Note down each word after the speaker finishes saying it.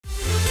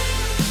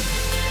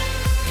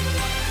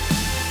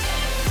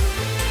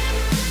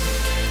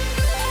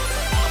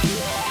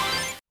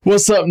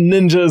What's up,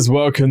 ninjas?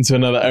 Welcome to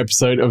another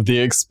episode of the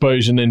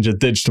Exposure Ninja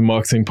Digital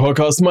Marketing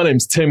Podcast. My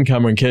name's Tim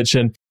Cameron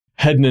Kitchen,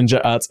 head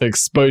ninja at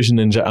Exposure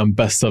Ninja and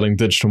best-selling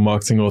digital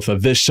marketing author.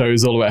 This show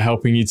is all about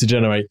helping you to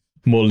generate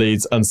more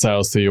leads and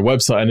sales through your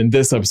website. And in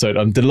this episode,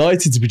 I'm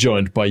delighted to be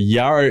joined by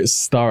Yaro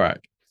Starak.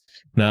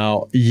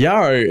 Now,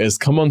 Yaro has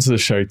come onto the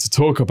show to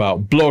talk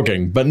about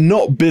blogging, but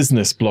not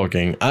business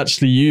blogging,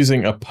 actually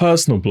using a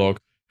personal blog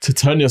to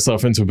turn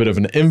yourself into a bit of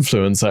an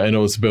influencer in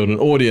order to build an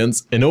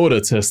audience, in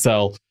order to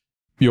sell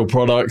your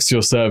products,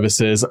 your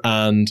services,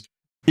 and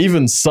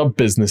even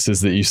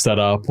sub-businesses that you set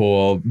up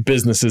or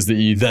businesses that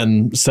you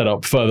then set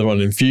up further on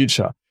in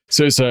future.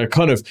 So it's a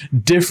kind of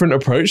different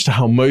approach to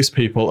how most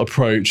people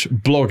approach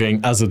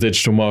blogging as a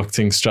digital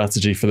marketing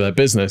strategy for their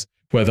business,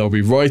 where they'll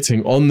be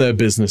writing on their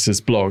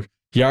business's blog.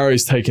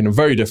 Yaro's taken a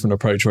very different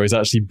approach where he's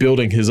actually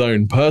building his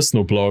own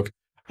personal blog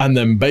and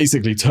then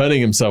basically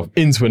turning himself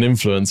into an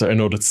influencer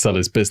in order to sell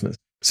his business.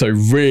 So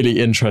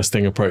really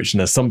interesting approach. And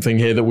there's something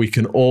here that we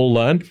can all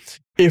learn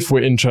if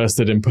we're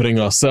interested in putting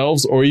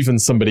ourselves or even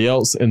somebody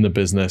else in the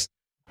business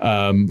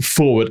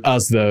forward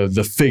as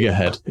the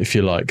figurehead, if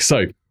you like.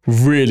 So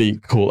really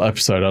cool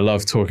episode. I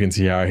love talking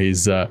to Yaro.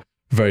 He's a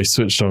very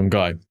switched on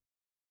guy.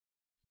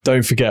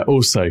 Don't forget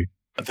also,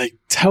 they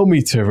tell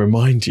me to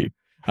remind you,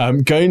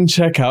 go and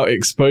check out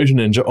Exposure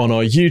Ninja on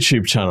our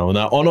YouTube channel.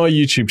 Now, on our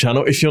YouTube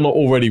channel, if you're not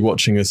already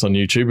watching this on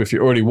YouTube, if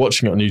you're already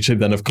watching it on YouTube,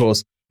 then of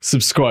course,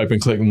 subscribe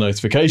and click the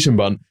notification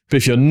button. But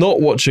if you're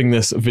not watching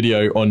this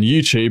video on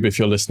YouTube, if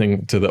you're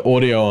listening to the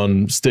audio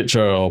on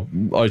Stitcher or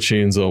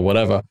iTunes or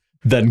whatever,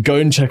 then go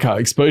and check out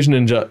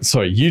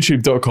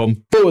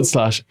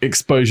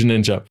youtube.com/Exposure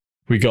Ninja.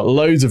 We got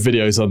loads of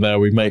videos on there.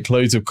 We make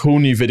loads of cool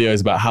new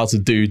videos about how to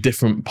do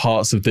different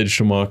parts of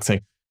digital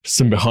marketing,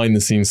 some behind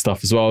the scenes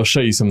stuff as well. I'll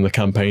show you some of the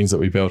campaigns that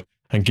we build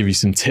and give you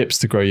some tips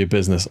to grow your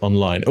business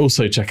online.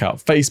 Also check out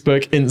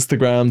Facebook,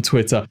 Instagram,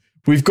 Twitter.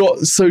 We've got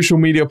social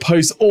media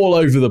posts all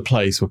over the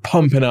place. We're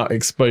pumping out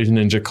Exposure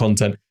Ninja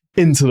content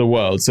into the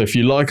world. So if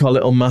you like our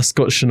little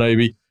mascot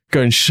Shinobi,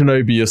 go and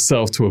Shinobi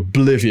yourself to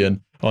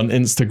oblivion on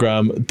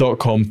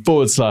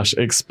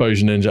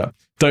Instagram.com/Exposure Ninja.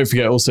 Don't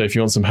forget also, if you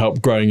want some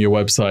help growing your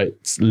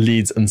website's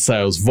leads and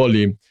sales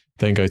volume,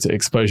 then go to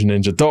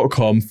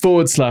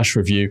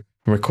exposureninja.com/review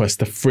and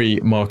request a free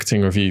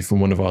marketing review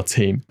from one of our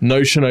team.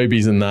 No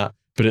Shinobis in that,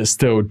 but it's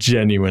still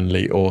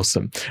genuinely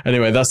awesome.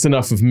 Anyway, that's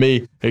enough of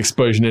me,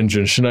 Exposure Ninja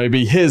and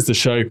Shinobi. Here's the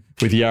show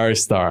with Yaro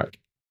Starak.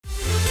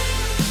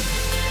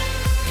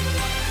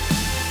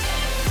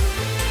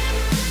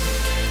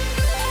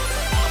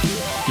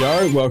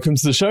 Yaro, welcome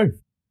to the show.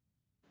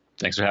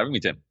 Thanks for having me,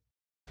 Tim.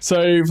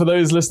 So for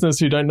those listeners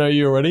who don't know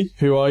you already,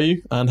 who are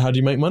you and how do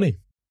you make money?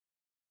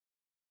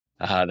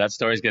 That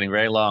story's getting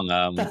very long.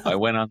 I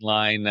went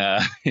online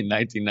in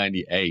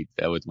 1998.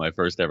 That was my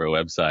first ever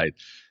website.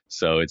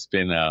 So it's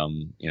been, a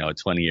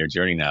 20-year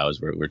journey now as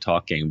we're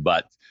talking.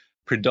 But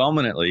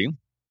predominantly,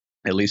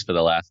 at least for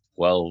the last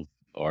 12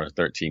 or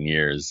 13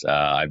 years,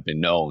 I've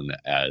been known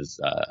as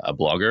a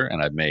blogger,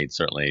 and I've made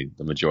certainly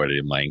the majority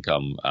of my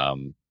income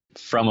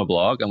from a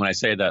blog. And when I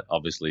say that,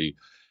 obviously,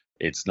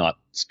 it's not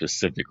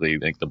specifically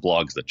like the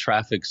blog's the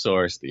traffic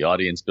source, the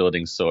audience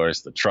building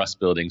source, the trust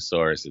building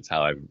source. It's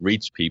how I've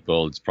reached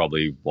people. It's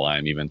probably why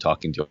I'm even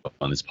talking to you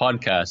on this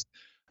podcast.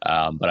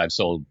 But I've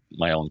sold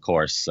my own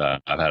course. I've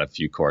had a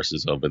few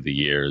courses over the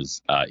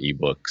years,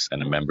 ebooks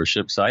and a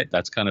membership site.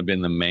 That's kind of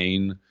been the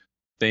main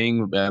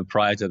thing.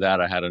 Prior to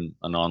that, I had an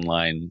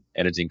online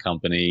editing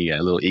company,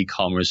 a little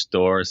e-commerce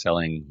store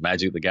selling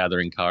Magic the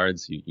Gathering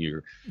cards.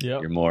 Your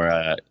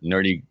more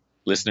nerdy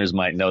listeners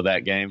might know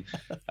that game.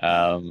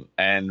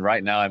 And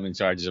right now I'm in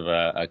charge of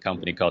a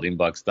company called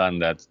Inbox Done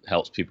that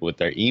helps people with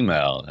their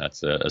email.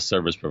 That's a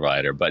service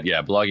provider. But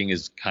yeah, blogging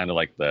is kind of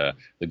like the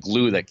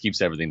glue that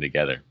keeps everything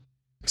together.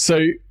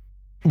 So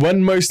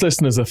when most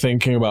listeners are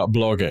thinking about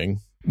blogging,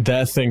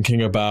 they're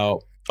thinking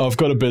about, I've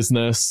got a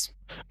business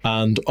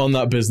and on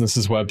that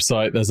business's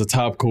website, there's a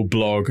tab called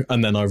blog.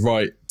 And then I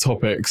write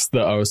topics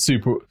that are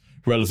super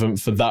relevant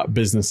for that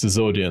business's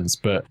audience.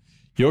 But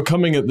you're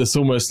coming at this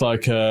almost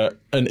like an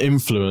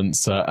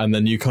influencer, and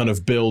then you kind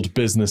of build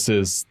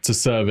businesses to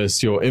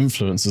service your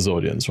influencer's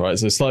audience, right?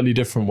 So a slightly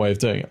different way of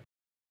doing it.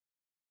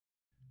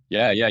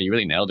 Yeah, you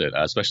really nailed it.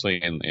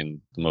 Especially in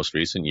the most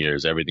recent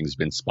years, everything's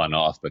been spun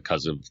off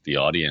because of the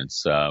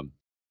audience. So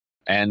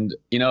when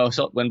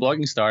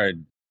blogging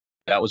started,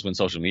 that was when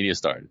social media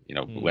started.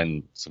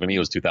 When, so for me, it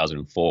was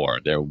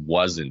 2004. There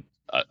wasn't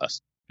a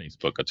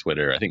Facebook, a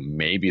Twitter. I think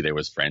maybe there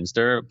was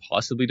Friendster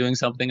possibly doing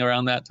something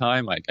around that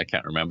time. I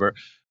can't remember.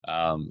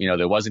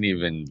 There wasn't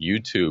even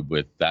YouTube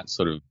with that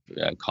sort of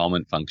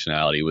comment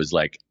functionality. It was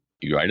like,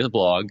 you write a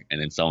blog and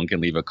then someone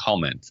can leave a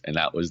comment. And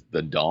that was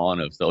the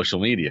dawn of social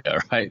media,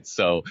 right?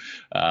 So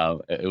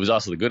it was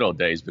also the good old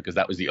days because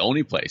that was the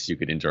only place you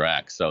could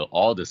interact. So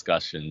all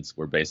discussions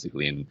were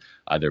basically in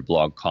either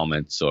blog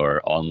comments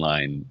or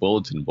online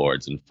bulletin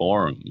boards and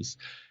forums.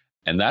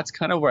 And that's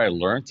kind of where I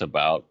learned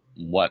about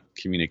what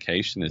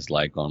communication is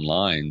like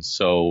online.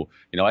 So,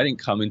 I didn't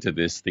come into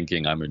this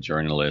thinking I'm a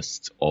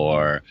journalist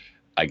or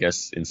I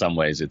guess in some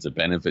ways it's a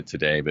benefit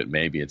today, but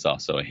maybe it's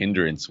also a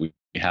hindrance. We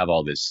have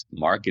all this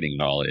marketing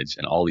knowledge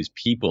and all these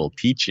people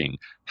teaching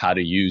how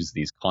to use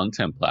these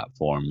content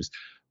platforms.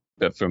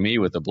 But for me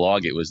with the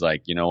blog, it was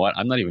like, you know what?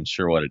 I'm not even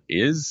sure what it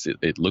is.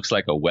 It looks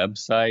like a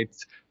website.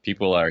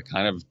 People are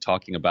kind of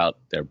talking about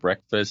their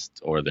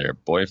breakfast or their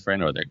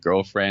boyfriend or their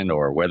girlfriend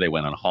or where they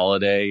went on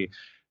holiday.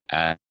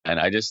 And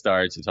I just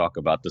started to talk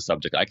about the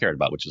subject I cared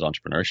about, which is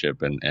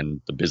entrepreneurship,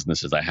 and the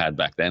businesses I had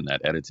back then.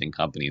 That editing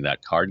company,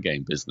 that card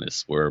game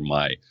business were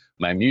my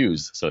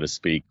muse, so to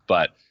speak.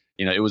 But,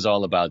 you know, it was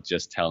all about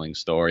just telling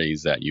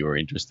stories that you were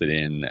interested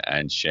in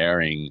and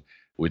sharing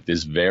with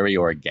this very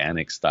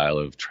organic style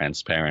of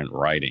transparent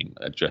writing,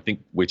 which I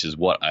think, which is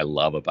what I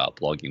love about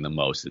blogging the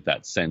most, is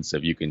that sense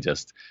of you can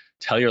just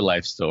tell your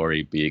life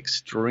story, be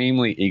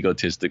extremely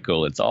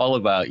egotistical. It's all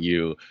about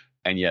you,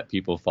 and yet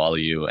people follow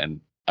you.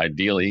 And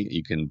ideally,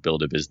 you can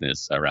build a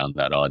business around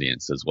that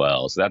audience as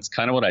well. So that's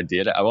kind of what I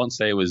did. I won't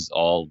say it was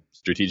all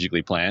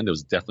strategically planned. There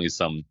was definitely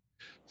some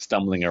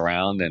stumbling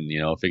around and,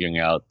 you know, figuring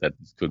out that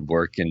this could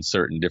work in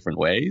certain different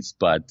ways.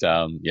 But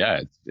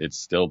yeah, it's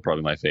still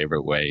probably my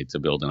favorite way to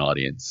build an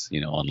audience, you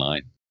know,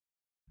 online.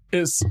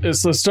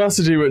 It's a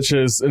strategy which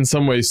is in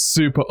some ways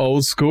super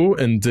old school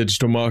in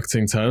digital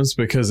marketing terms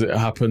because it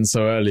happened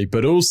so early,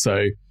 but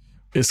also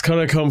it's kind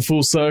of come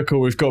full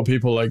circle. We've got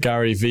people like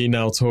Gary Vee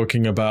now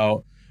talking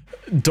about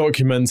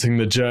documenting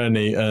the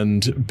journey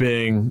and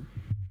being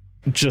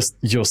just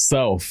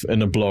yourself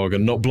in a blog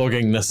and not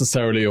blogging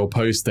necessarily or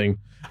posting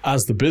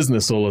as the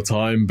business all the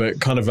time, but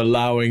kind of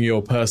allowing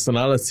your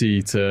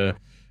personality to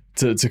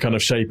kind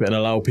of shape it and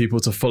allow people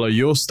to follow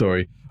your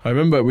story. I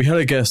remember we had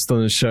a guest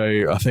on the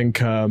show, I think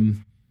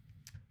Madhav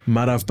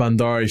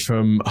Bhandari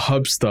from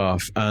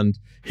Hubstaff, and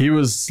he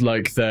was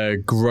like their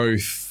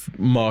growth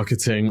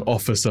marketing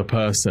officer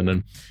person.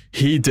 And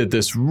he did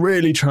this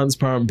really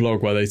transparent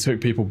blog where they took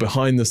people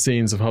behind the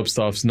scenes of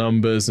Hubstaff's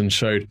numbers and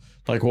showed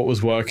like what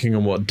was working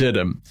and what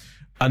didn't.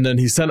 And then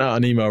he sent out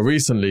an email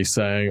recently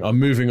saying, I'm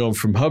moving on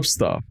from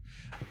Hubstaff.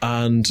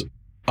 And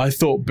I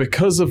thought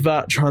because of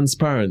that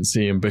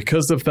transparency and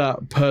because of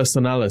that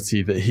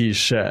personality that he's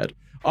shared,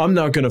 I'm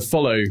now going to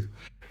follow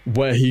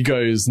where he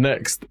goes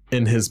next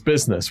in his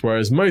business.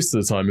 Whereas most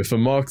of the time, if a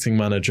marketing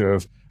manager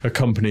of a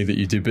company that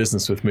you do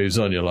business with moves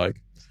on, you're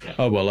like,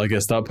 oh, well, I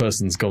guess that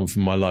person's gone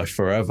from my life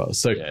forever.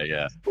 So,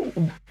 yeah.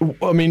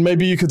 I mean,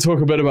 maybe you could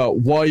talk a bit about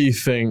why you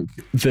think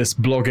this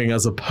blogging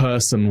as a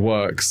person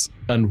works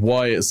and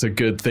why it's a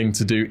good thing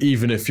to do,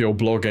 even if you're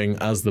blogging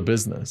as the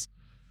business.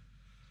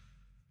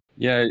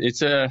 Yeah,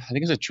 I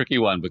think it's a tricky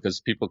one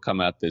because people come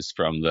at this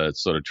from the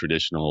sort of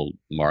traditional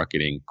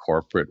marketing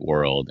corporate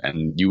world,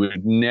 and you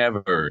would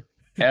never,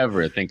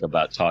 ever think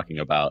about talking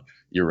about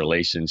your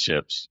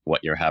relationships,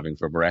 what you're having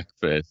for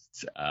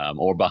breakfast,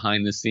 or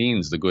behind the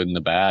scenes, the good and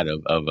the bad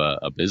of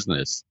a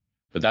business.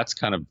 But that's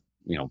kind of,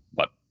 you know,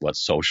 what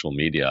social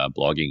media,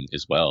 blogging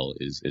as well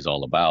is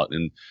all about.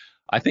 And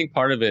I think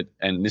part of it,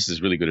 and this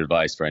is really good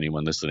advice for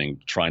anyone listening,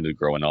 trying to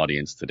grow an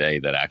audience today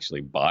that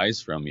actually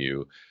buys from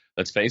you.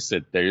 Let's face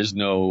it, there is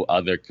no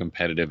other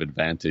competitive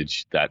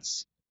advantage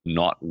that's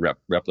not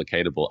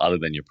replicatable other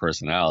than your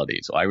personality.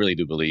 So I really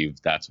do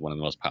believe that's one of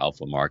the most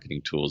powerful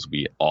marketing tools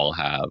we all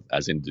have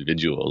as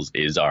individuals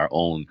is our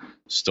own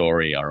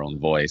story, our own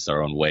voice,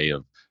 our own way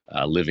of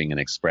living and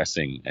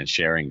expressing and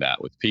sharing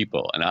that with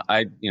people. And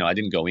I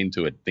didn't go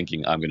into it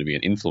thinking I'm going to be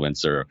an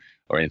influencer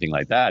or anything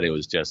like that. It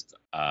was just,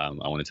 I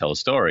want to tell a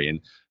story. And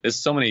there's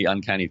so many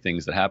uncanny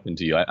things that happen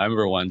to you. I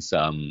remember once,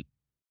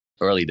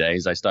 early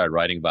days, I started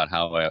writing about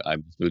how I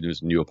moved into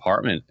a new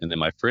apartment and then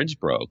my fridge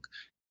broke.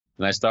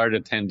 And I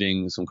started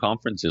attending some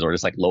conferences or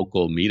just like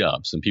local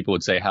meetups, and people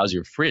would say, how's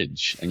your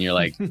fridge? And you're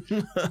like,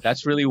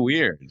 that's really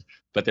weird.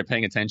 But they're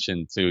paying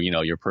attention to, you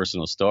know, your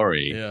personal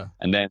story. Yeah.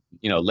 And then,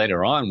 you know,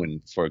 later on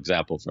when, for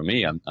example, for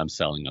me, I'm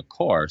selling a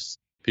course,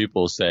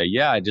 people say,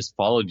 yeah, I just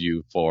followed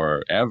you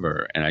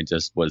forever. And I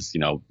just was, you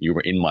know, you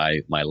were in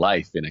my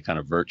life in a kind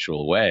of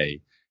virtual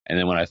way. And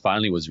then when I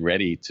finally was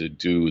ready to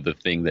do the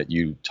thing that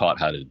you taught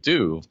how to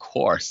do, of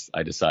course,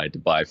 I decided to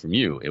buy from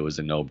you. It was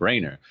a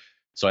no-brainer.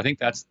 So I think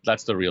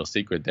that's the real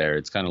secret there.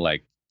 It's kind of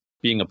like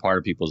being a part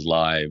of people's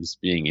lives,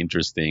 being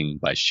interesting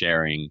by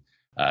sharing,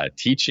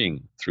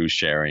 teaching through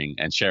sharing,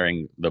 and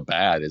sharing the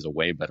bad is a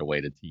way better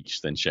way to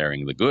teach than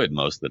sharing the good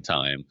most of the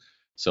time.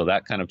 So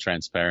that kind of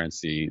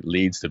transparency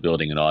leads to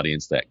building an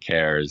audience that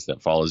cares,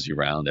 that follows you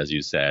around, as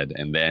you said,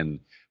 and then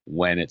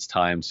when it's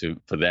time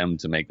for them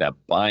to make that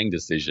buying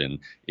decision,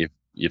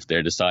 if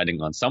they're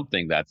deciding on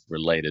something that's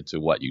related to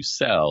what you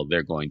sell,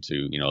 they're going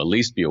to, you know, at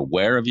least be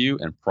aware of you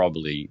and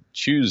probably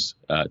choose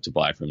to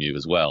buy from you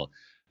as well.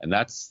 And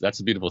that's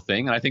a beautiful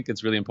thing. And I think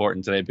it's really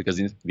important today because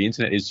the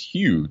internet is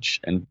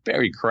huge and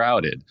very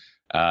crowded.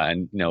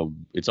 And, you know,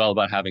 it's all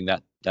about having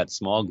that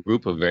small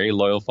group of very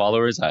loyal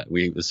followers.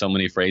 There's so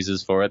many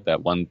phrases for it,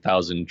 that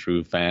 1,000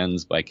 True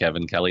Fans by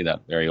Kevin Kelly,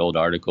 that very old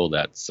article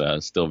that's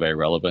still very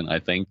relevant, I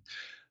think.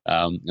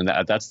 And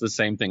that's the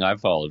same thing I've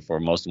followed for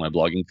most of my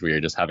blogging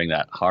career, just having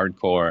that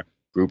hardcore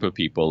group of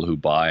people who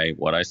buy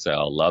what I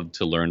sell, love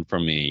to learn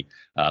from me,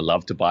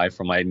 love to buy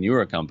from my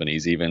newer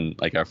companies. Even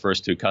like our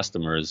first two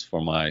customers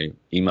for my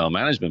email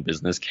management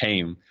business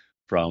came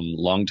from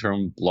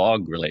long-term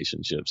blog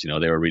relationships.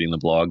 They were reading the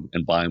blog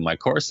and buying my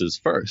courses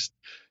first.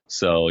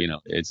 So,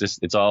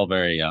 it's all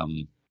very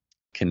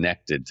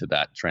connected to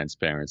that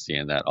transparency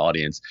and that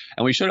audience.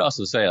 And we should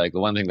also say, like,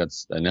 the one thing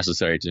that's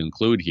necessary to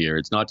include here,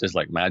 it's not just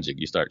like magic.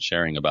 You start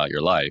sharing about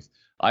your life.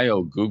 I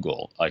owe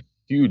Google a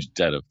huge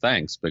debt of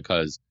thanks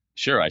because,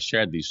 sure, I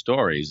shared these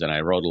stories and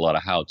I wrote a lot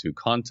of how-to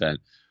content,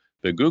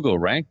 but Google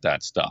ranked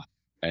that stuff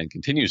and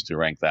continues to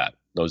rank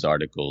those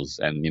articles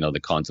and, the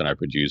content I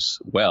produce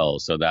well,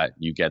 so that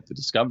you get the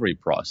discovery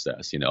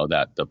process,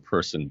 that the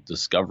person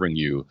discovering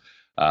you.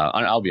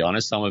 And I'll be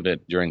honest, some of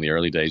it during the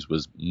early days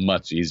was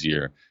much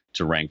easier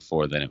to rank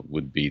for than it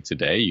would be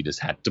today. You just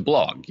had to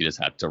blog. You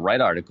just had to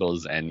write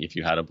articles. And if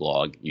you had a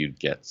blog, you'd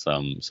get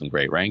some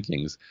great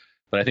rankings.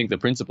 But I think the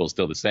principle is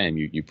still the same.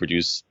 You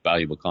produce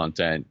valuable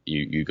content.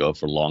 You go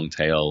for long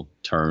tail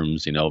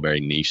terms, very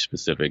niche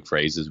specific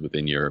phrases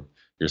within your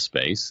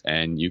space,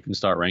 and you can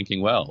start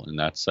ranking well. And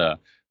that's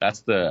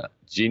the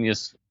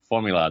genius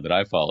formula that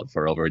I followed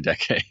for over a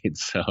decade.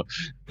 So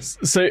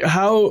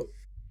how...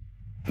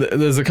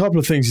 There's a couple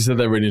of things you said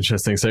that are really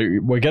interesting. So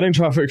we're getting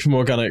traffic from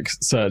organic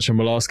search, and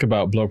we'll ask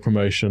about blog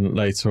promotion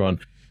later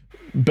on.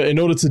 But in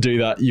order to do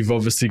that, you've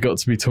obviously got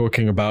to be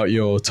talking about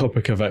your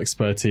topic of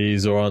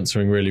expertise or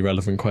answering really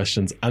relevant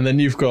questions. And then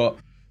you've got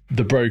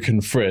the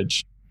broken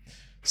fridge.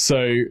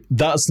 So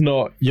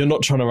you're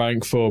not trying to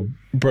rank for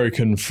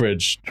broken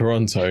fridge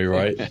Toronto,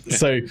 right?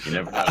 So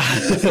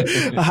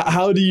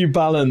how do you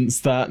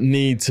balance that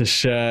need to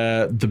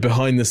share the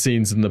behind the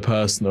scenes and the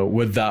personal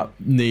with that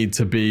need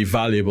to be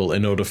valuable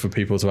in order for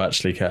people to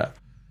actually care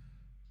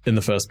in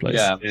the first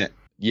place?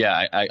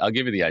 Yeah, I'll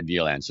give you the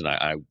ideal answer.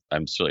 And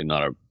I'm certainly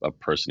not a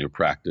person who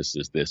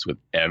practices this with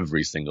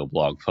every single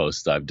blog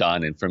post I've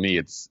done. And for me,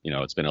 it's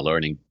been a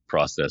learning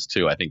process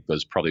too. I think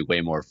there's probably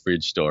way more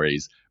fridge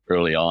stories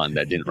early on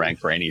that didn't rank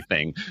for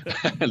anything.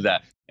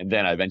 And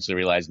then I eventually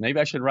realized maybe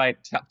I should write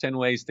top 10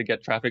 ways to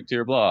get traffic to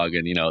your blog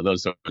and,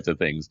 those sorts of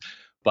things.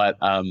 But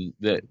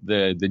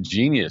the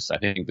genius, I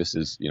think this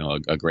is,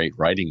 a great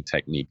writing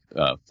technique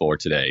for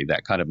today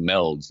that kind of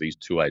melds these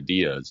two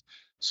ideas.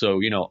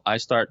 So, I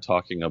start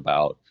talking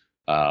about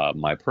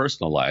my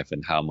personal life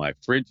and how my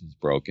fridge is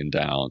broken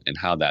down and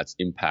how that's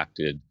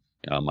impacted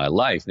my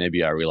life.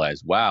 Maybe I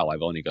realize, wow,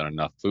 I've only got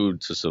enough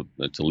food to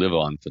live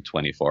on for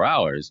 24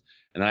 hours.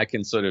 And I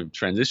can sort of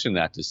transition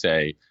that to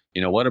say,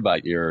 what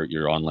about your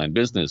online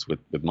business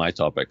with my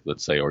topic,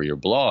 let's say, or your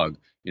blog?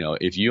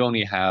 If you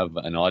only have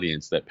an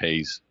audience that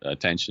pays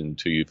attention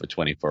to you for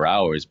 24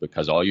 hours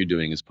because all you're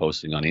doing is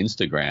posting on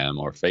Instagram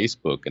or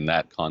Facebook and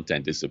that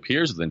content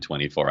disappears within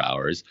 24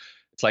 hours,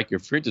 it's like your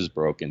fridge is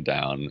broken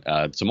down.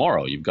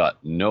 Tomorrow, you've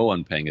got no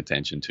one paying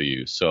attention to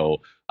you.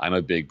 So I'm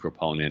a big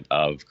proponent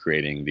of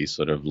creating these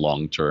sort of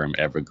long-term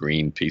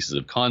evergreen pieces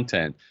of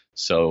content.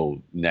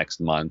 So next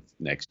month,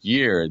 next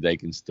year, they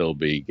can still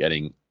be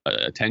getting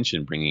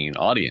attention, bringing in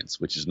audience,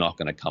 which is not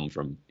going to come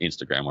from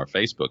Instagram or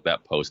Facebook.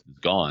 That post is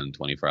gone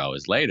 24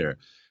 hours later.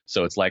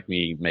 So it's like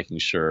me making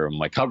sure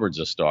my cupboards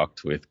are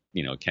stocked with,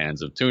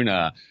 cans of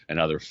tuna and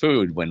other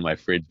food when my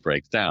fridge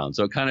breaks down.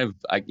 So kind of,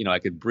 I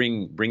could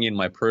bring in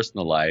my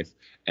personal life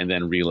and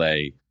then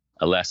relay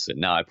a lesson.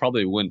 Now, I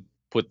probably wouldn't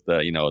put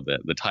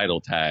the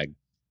title tag,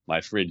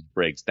 my fridge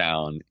breaks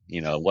down,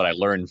 what I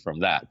learned from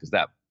that, because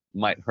that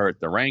might hurt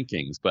the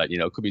rankings. But,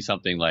 it could be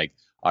something like,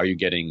 are you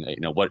getting,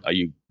 what are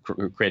you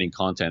creating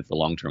content for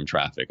long-term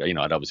traffic?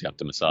 I'd obviously have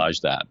to massage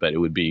that, but it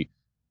would be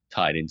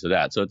tied into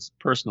that. So it's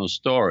personal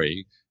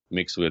story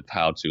mixed with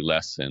how-to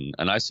lesson.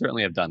 And I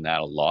certainly have done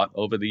that a lot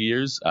over the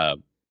years.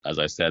 As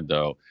I said,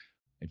 though,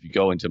 if you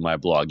go into my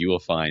blog, you will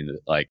find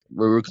that,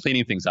 we're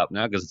cleaning things up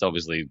now because it's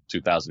obviously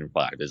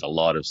 2005. There's a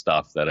lot of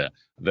stuff that a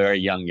very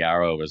young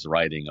Yarrow was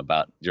writing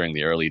about during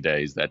the early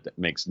days that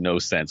makes no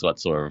sense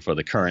whatsoever for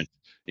the current,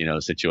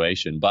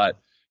 situation. But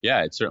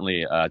yeah, it's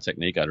certainly a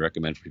technique I'd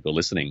recommend for people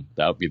listening.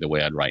 That would be the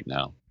way I'd write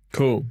now.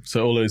 Cool.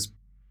 So all those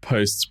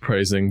posts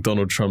praising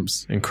Donald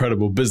Trump's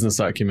incredible business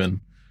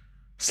acumen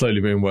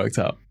slowly being worked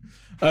out.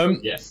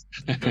 Yes.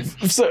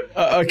 So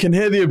I can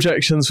hear the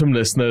objections from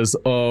listeners,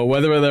 or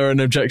whether they're an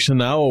objection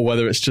now or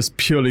whether it's just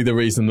purely the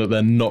reason that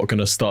they're not going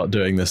to start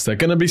doing this. They're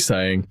going to be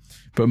saying,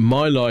 but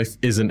my life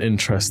isn't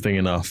interesting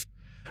enough.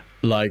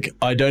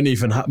 I don't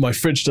even my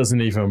fridge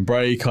doesn't even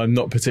break. I'm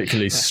not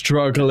particularly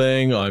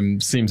struggling. Go and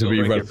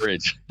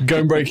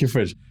break your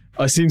fridge.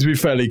 I seem to be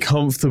fairly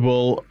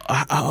comfortable.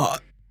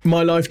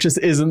 My life just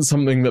isn't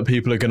something that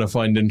people are going to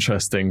find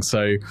interesting.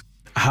 So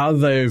how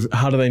do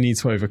they need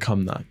to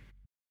overcome that?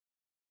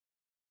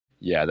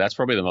 Yeah, that's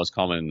probably the most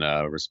common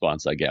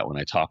response I get when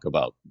I talk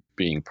about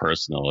being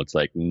personal. It's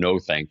like, no,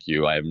 thank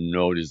you. I have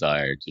no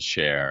desire to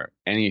share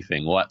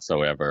anything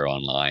whatsoever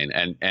online.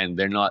 And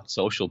they're not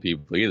social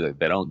people either.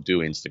 They don't do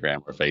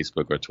Instagram or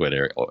Facebook or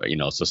Twitter,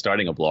 so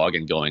starting a blog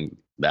and going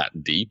that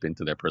deep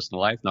into their personal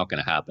life, not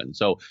going to happen.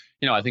 So,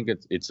 I think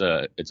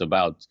it's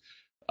about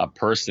a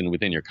person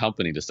within your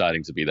company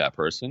deciding to be that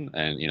person,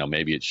 and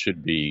maybe it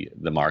should be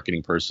the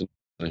marketing person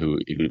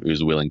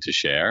who's willing to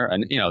share.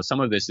 And some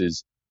of this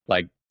is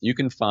like, you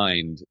can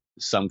find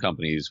some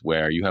companies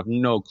where you have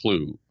no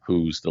clue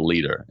who's the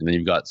leader, and then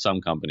you've got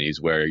some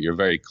companies where you're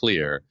very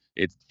clear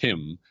it's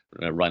Tim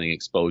running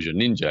Exposure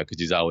Ninja because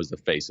he's always the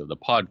face of the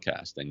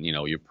podcast, and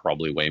you're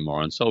probably way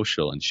more on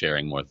social and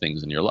sharing more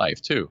things in your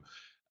life too.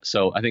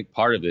 So I think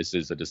part of this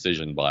is a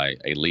decision by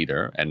a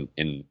leader. And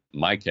in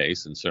my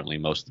case, and certainly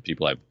most of the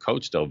people I've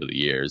coached over the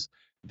years,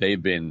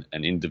 they've been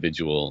an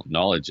individual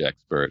knowledge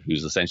expert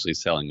who's essentially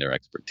selling their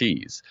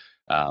expertise.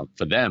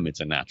 For them,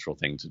 it's a natural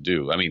thing to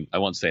do. I mean, I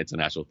won't say it's a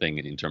natural thing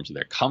in terms of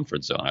their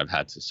comfort zone. I've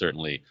had to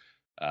certainly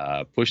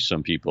push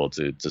some people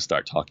to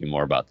start talking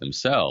more about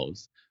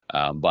themselves.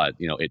 But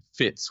it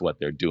fits what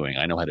they're doing.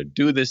 I know how to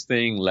do this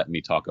thing. Let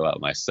me talk about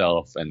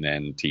myself and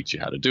then teach you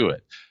how to do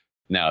it.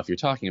 Now, if you're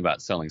talking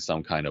about selling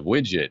some kind of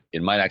widget,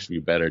 it might actually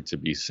be better to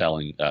be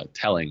telling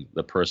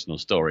the personal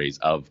stories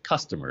of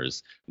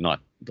customers, not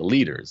the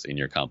leaders in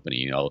your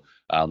company.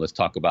 Let's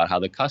talk about how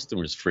the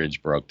customer's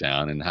fridge broke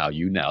down and how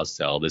you now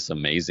sell this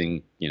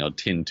amazing,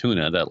 tin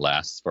tuna that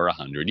lasts for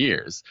 100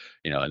 years.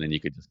 And then you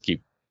could just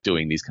keep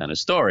doing these kind of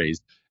stories,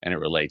 and it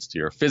relates to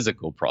your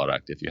physical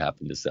product if you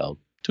happen to sell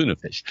tuna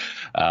fish.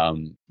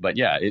 But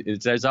yeah,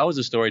 there's always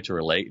a story to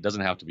relate. It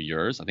doesn't have to be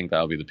yours. I think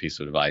that would be the piece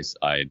of advice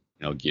I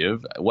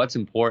give. What's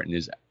important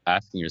is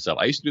asking yourself.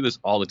 I used to do this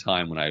all the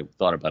time when I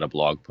thought about a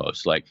blog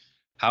post. Like,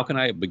 how can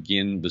I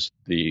begin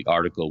the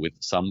article with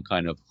some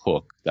kind of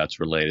hook that's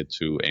related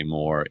to a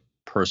more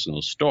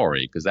personal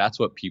story? Because that's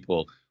what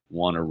people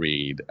want to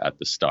read at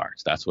the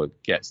start. That's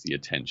what gets the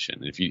attention.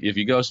 If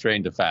you go straight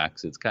into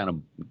facts, it's kind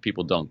of,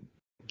 people don't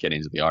get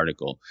into the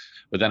article.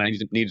 But then I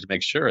needed to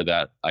make sure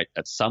that I,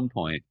 at some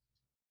point,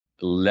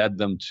 led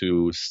them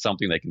to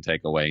something they can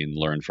take away and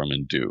learn from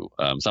and do.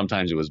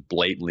 Sometimes it was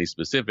blatantly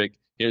specific.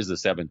 Here's the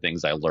 7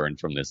 things I learned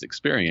from this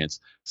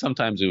experience.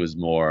 Sometimes it was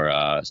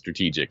more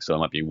strategic. So it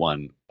might be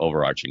one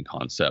overarching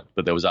concept,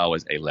 but there was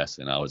always a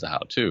lesson, always a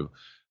how-to.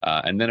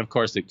 And then, of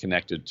course, it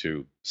connected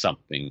to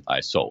something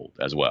I sold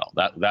as well.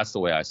 That's the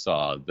way I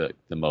saw the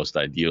most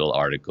ideal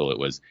article. It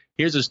was,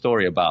 here's a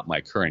story about my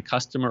current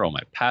customer or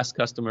my past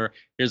customer.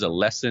 Here's a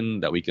lesson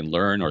that we can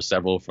learn or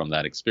several from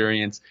that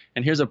experience.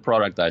 And here's a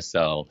product I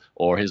sell,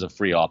 or here's a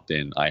free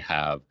opt-in I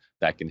have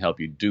that can help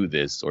you do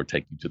this or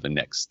take you to the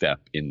next step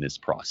in this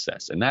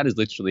process. And that is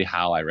literally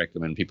how I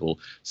recommend people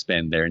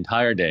spend their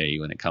entire day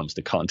when it comes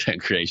to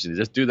content creation.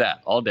 Just do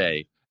that all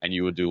day, and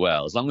you will do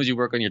well. As long as you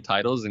work on your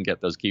titles and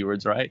get those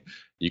keywords right,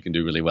 you can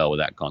do really well with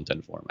that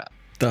content format.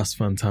 That's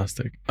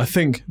fantastic. I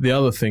think the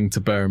other thing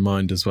to bear in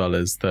mind as well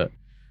is that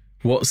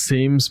what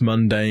seems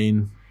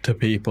mundane to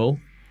people,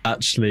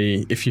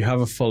 actually, if you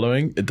have a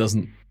following,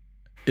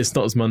 it's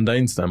not as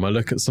mundane to them. I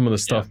look at some of the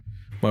stuff. Yeah.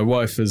 My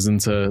wife is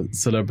into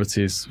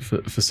celebrities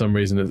for some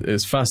reason.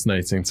 It's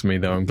fascinating to me,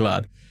 though. I'm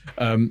glad.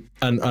 And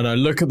I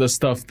look at the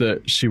stuff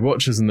that she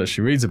watches and that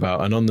she reads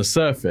about, and on the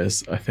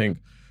surface, I think,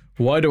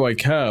 why do I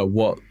care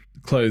what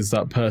clothes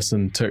that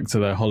person took to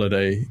their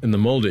holiday in the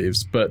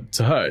Maldives? But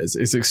to her,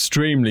 it's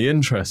extremely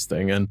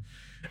interesting. And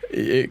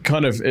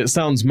it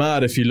sounds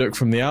mad if you look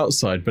from the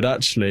outside, but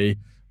actually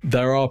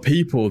there are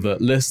people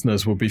that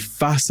listeners will be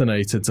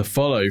fascinated to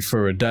follow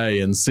for a day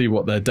and see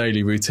what their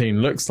daily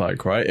routine looks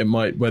like, right? It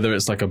might, whether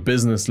it's like a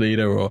business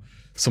leader or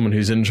someone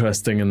who's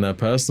interesting in their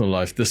personal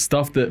life, the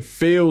stuff that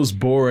feels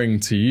boring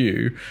to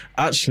you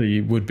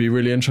actually would be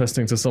really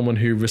interesting to someone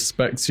who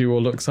respects you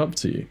or looks up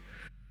to you.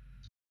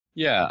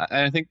 Yeah,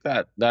 and I think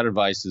that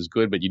advice is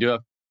good, but you do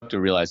have to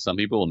realize some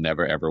people will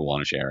never, ever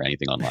want to share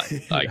anything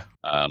online.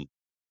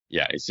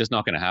 It's just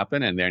not going to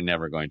happen, and they're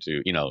never going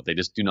to, they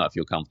just do not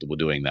feel comfortable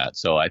doing that.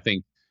 So I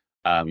think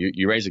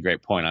you raise a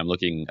great point. I'm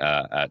looking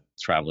at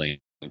traveling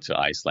to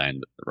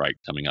Iceland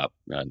coming up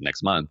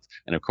next month.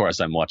 And of course,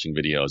 I'm watching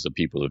videos of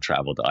people who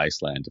travel to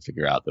Iceland to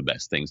figure out the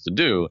best things to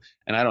do.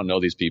 And I don't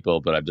know these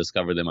people, but I've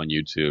discovered them on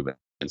YouTube.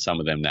 And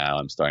some of them now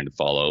I'm starting to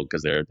follow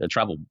because they're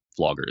travel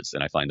vloggers.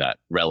 And I find that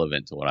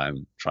relevant to what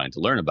I'm trying to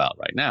learn about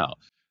right now.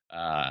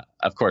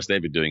 Of course,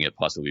 they've been doing it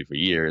possibly for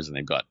years, and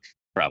they've got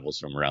travels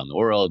from around the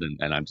world,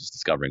 and I'm just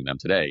discovering them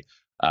today.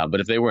 But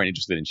if they weren't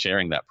interested in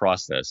sharing that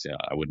process,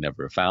 I would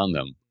never have found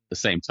them. The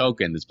same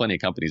token, there's plenty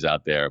of companies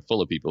out there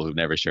full of people who've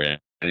never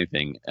shared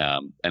anything,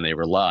 and they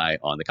rely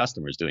on the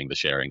customers doing the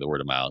sharing, the word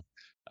of mouth.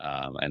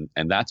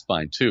 And that's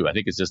fine too. I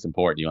think it's just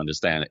important you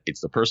understand it's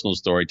the personal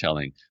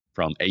storytelling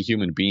from a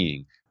human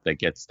being that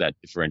gets that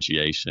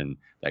differentiation,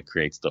 that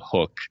creates the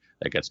hook,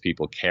 that gets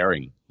people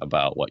caring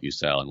about what you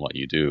sell and what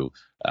you do.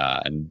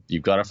 And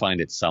you've got to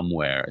find it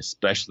somewhere,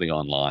 especially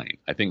online.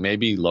 I think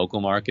maybe local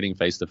marketing,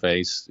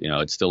 face-to-face,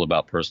 it's still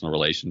about personal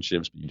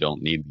relationships, but you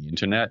don't need the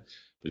internet.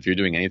 But if you're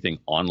doing anything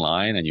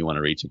online and you want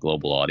to reach a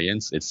global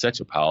audience, it's such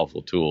a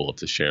powerful tool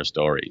to share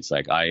stories.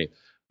 Like I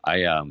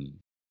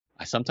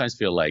sometimes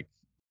feel like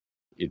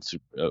it's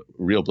a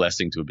real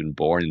blessing to have been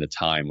born in a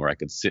time where I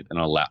could sit on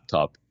a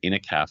laptop in a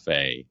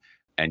cafe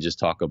and just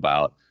talk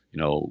about,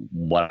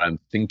 what I'm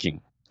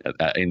thinking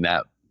in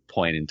that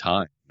point in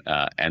time.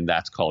 and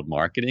that's called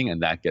marketing,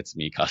 and that gets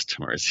me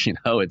customers.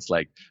 It's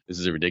like, this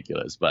is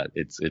ridiculous, but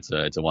it's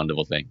a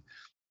wonderful thing.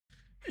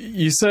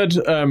 You said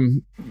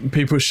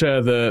people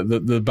share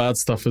the bad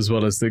stuff as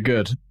well as the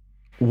good.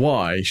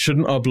 Why?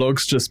 Shouldn't our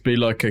blogs just be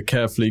like a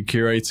carefully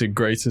curated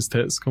greatest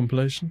hits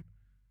compilation?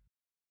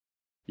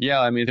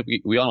 Yeah, I mean,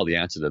 we all know the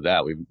answer to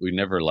that. We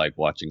never like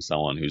watching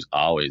someone who's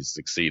always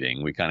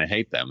succeeding. We kind of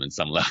hate them in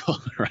some level,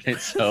 right?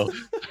 So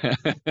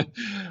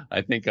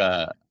I think,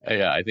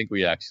 I think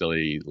we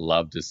actually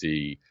love to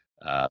see.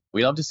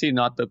 We love to see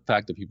not the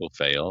fact that people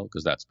fail,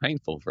 because that's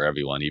painful for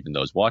everyone, even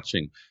those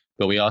watching.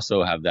 But we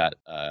also have that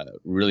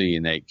really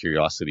innate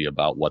curiosity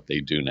about what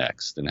they do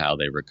next and how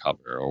they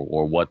recover,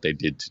 or what they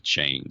did to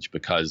change.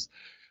 Because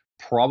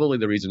probably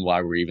the reason why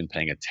we're even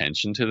paying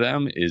attention to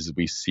them is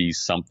we see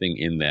something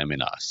in them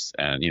in us.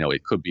 And,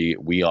 it could be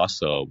we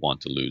also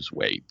want to lose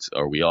weight,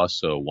 or we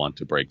also want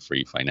to break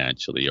free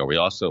financially, or we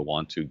also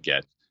want to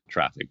get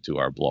traffic to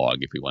our blog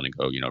if we want to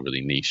go,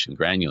 really niche and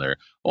granular,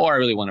 or I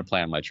really want to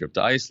plan my trip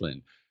to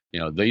Iceland.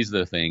 These are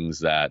the things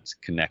that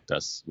connect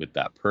us with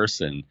that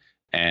person.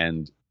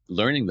 And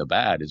learning the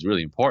bad is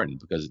really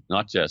important, because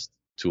not just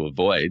to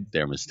avoid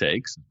their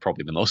mistakes,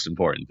 probably the most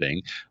important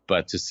thing,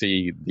 but to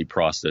see the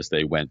process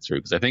they went through.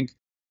 Because I think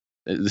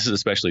this is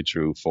especially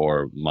true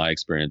for my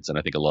experience, and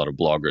I think a lot of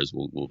bloggers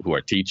who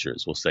are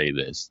teachers will say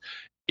this.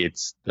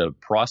 It's the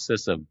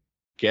process of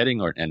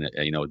getting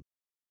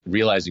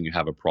realizing you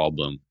have a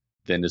problem,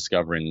 then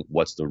discovering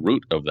what's the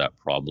root of that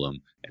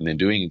problem, and then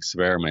doing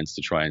experiments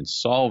to try and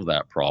solve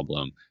that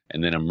problem,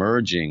 and then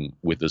emerging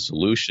with a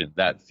solution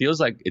that feels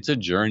like it's a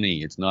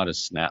journey. It's not a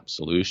snap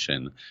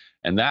solution.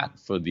 And that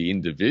for the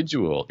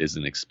individual is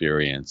an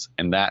experience,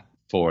 and that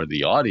for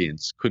the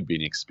audience could be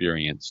an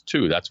experience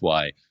too. That's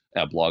why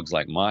blogs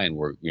like mine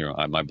were,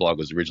 my blog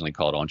was originally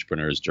called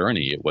Entrepreneur's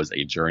Journey. It was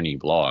a journey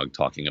blog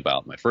talking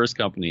about my first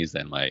companies,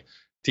 then my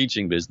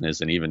teaching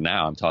business, and even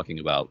now I'm talking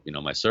about,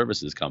 my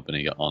services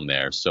company on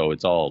there. So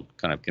it's all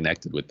kind of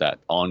connected with that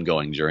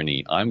ongoing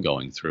journey I'm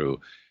going through.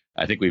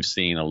 I think we've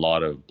seen a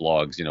lot of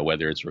blogs,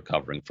 whether it's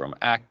recovering from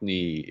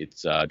acne,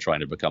 it's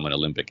trying to become an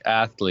Olympic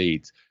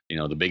athlete.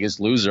 The Biggest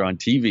Loser on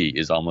TV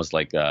is almost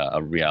like a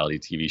reality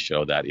TV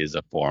show that is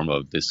a form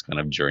of this kind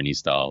of journey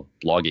style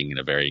blogging in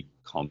a very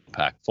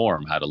compact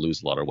form, how to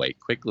lose a lot of weight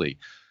quickly.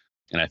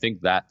 And I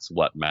think that's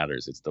what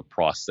matters. It's the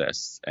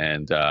process.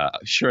 And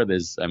sure,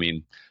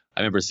 I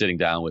remember sitting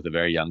down with a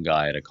very young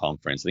guy at a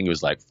conference. I think it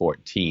was like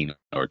 14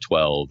 or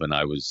 12, and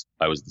I was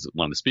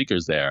one of the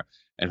speakers there.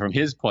 And from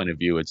his point of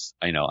view, it's,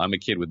 I'm a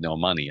kid with no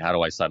money. How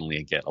do I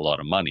suddenly get a lot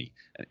of money?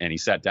 And he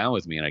sat down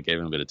with me, and I gave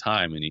him a bit of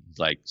time, and he's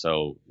like,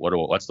 so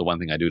what's the one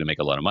thing I do to make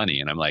a lot of money?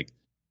 And I'm like,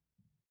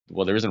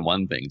 well, there isn't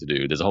one thing to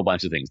do. There's a whole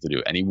bunch of things to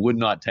do. And he would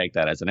not take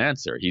that as an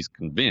answer. He's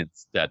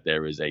convinced that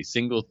there is a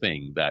single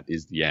thing that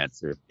is the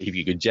answer. If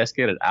you could just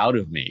get it out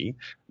of me,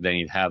 then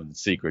he'd have the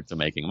secret to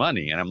making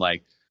money. And I'm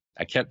like,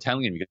 I kept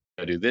telling him, you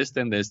got to do this,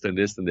 then this, then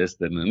this, then this,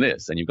 then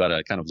this. And you've got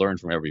to kind of learn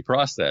from every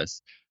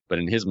process. But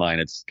in his mind,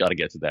 it's got to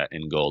get to that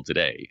end goal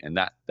today. And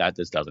that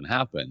just doesn't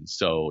happen.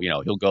 So,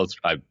 he'll go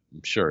through, I'm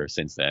sure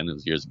since then, it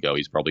was years ago,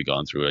 he's probably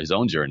gone through his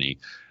own journey.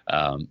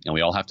 And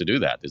we all have to do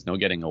that. There's no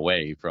getting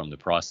away from the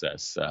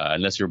process,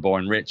 unless you're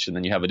born rich, and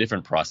then you have a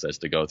different process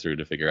to go through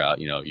to figure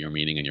out, your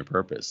meaning and your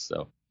purpose.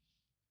 So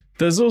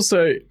there's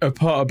also a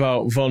part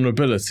about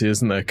vulnerability,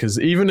 isn't there?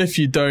 Because even if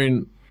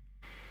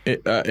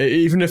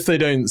they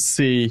don't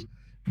see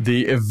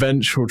the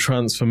eventual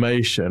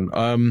transformation,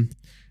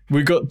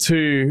 we got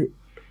two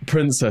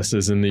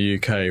princesses in the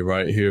UK,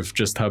 right, who have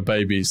just had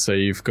babies. So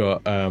you've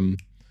got the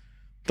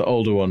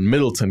older one,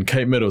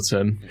 Kate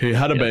Middleton, who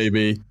had a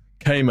baby,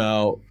 came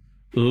out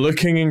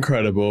looking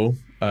incredible.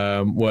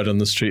 Word on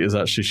the street is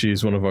actually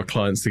she's one of our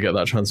clients to get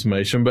that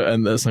transformation,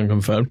 and that's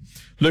unconfirmed.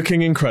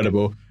 Looking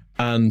incredible,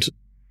 and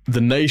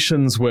the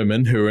nation's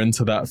women who are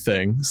into that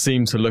thing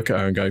seem to look at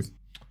her and go,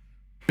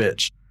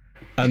 bitch.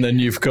 And then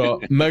you've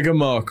got Meghan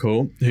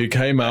Markle, who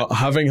came out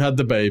having had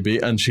the baby,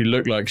 and she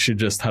looked like she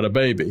just had a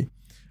baby.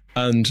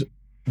 And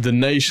the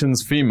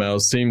nation's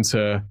females seem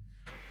to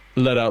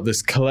let out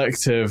this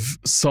collective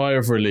sigh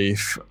of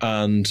relief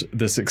and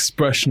this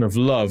expression of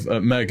love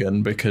at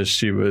Meghan because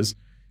she was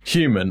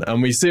human.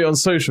 And we see it on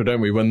social, don't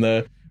we? When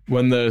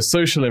the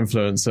social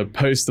influencer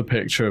posts a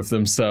picture of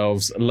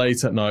themselves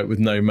late at night with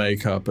no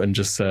makeup and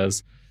just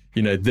says,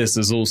 this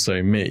is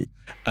also me.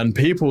 And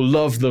people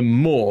love them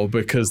more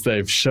because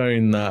they've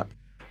shown that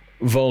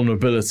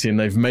vulnerability and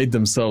they've made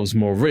themselves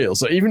more real.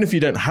 So even if you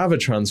don't have a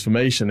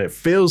transformation, it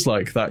feels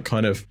like that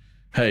kind of,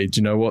 hey, do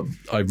you know what?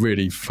 I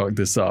really fucked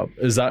this up,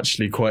 is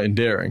actually quite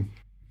endearing.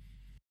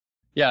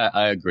 Yeah,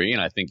 I agree.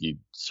 And I think you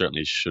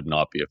certainly should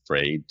not be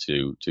afraid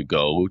to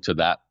go to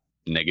that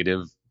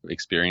negative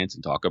experience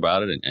and talk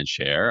about it and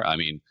share. I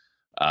mean,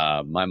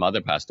 my mother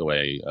passed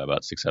away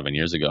about 6-7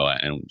 years ago,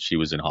 and she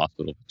was in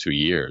hospital for 2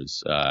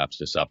 years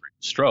after suffering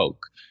a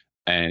stroke.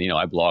 And,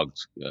 I blogged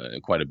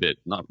quite a bit,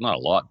 not a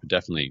lot, but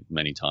definitely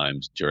many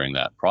times during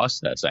that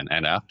process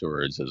and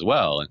afterwards as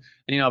well.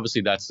 And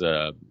obviously that's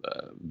a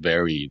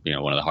very,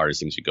 one of the hardest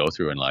things you go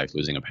through in life,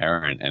 losing a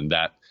parent. And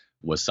that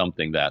was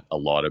something that a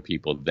lot of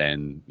people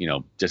then,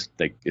 just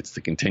like it's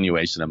the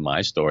continuation of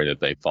my story that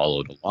they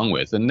followed along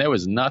with. And there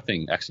was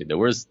nothing, actually, there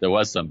was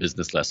some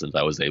business lessons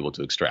I was able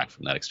to extract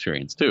from that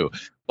experience too.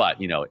 But,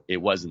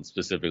 it wasn't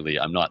specifically,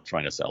 I'm not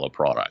trying to sell a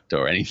product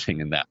or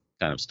anything in that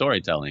kind of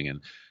storytelling.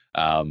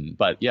 And,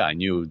 but yeah, I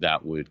knew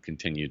that would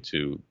continue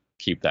to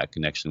keep that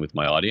connection with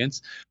my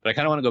audience. But I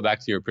kind of want to go back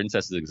to your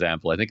princesses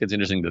example. I think it's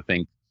interesting to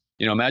think,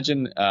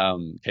 imagine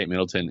Kate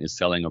Middleton is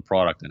selling a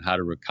product on how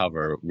to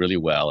recover really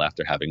well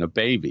after having a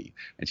baby.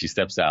 And she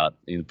steps out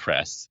in the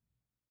press.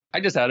 I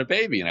just had a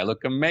baby and I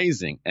look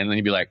amazing. And then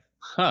you'd be like,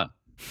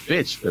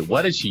 bitch, but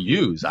what did she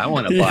use? I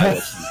want to buy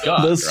what she's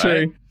got. That's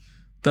right? true.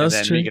 That's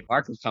and then true. Meghan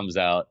Markle comes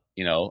out,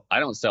 I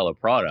don't sell a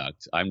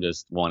product. I'm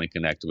just want to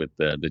connect with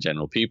the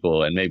general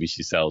people. And maybe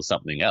she sells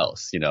something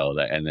else,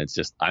 and it's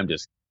just, I'm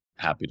just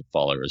happy to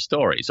follow her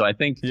story. So I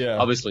think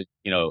obviously,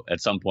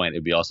 at some point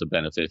it'd be also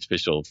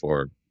beneficial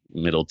for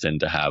Middleton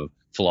to have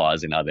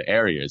flaws in other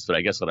areas. But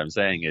I guess what I'm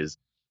saying is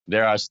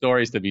there are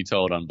stories to be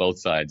told on both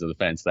sides of the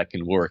fence that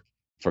can work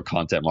for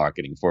content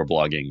marketing, for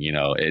blogging.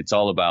 It's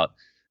all about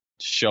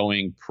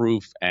showing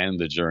proof and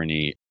the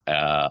journey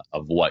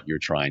of what you're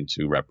trying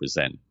to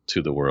represent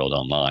to the world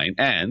online,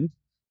 and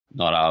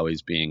not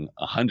always being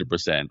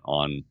 100%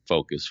 on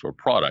focus for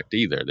product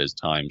either. There's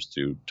times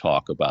to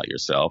talk about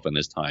yourself and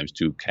there's times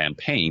to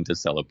campaign to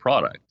sell a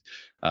product.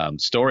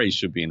 Stories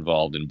should be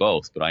involved in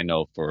both, but I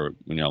know for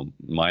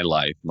my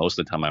life, most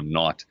of the time I'm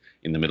not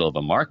in the middle of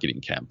a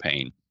marketing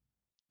campaign.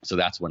 So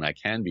that's when I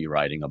can be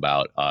writing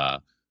about, I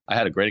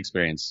had a great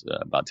experience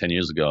about 10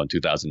 years ago in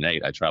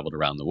 2008. I traveled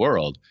around the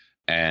world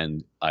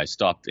and I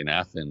stopped in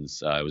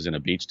Athens. I was in a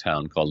beach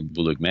town called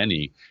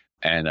Vouliagmeni,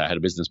 and I had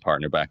a business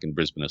partner back in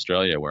Brisbane,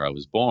 Australia, where I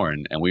was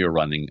born, and we were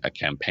running a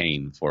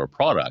campaign for a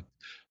product.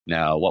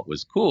 Now, what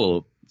was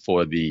cool,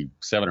 for the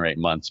 7 or 8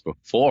 months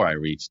before I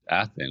reached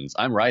Athens,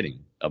 I'm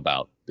writing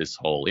about this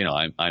whole,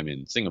 I'm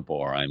in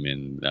Singapore, I'm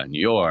in New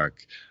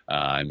York,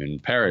 I'm in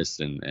Paris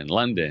and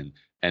London,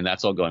 and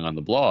that's all going on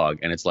the blog.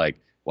 And it's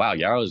like, wow,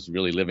 Yaro's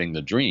really living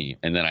the dream.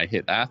 And then I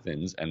hit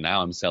Athens, and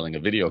now I'm selling a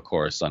video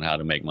course on how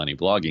to make money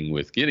blogging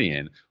with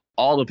Gideon.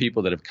 All the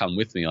people that have come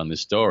with me on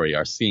this story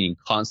are seeing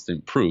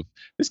constant proof.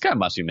 This guy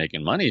must be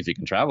making money if he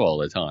can travel all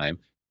the time.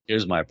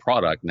 Here's my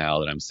product now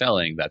that I'm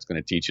selling that's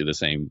going to teach you the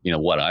same,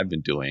 what I've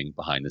been doing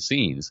behind the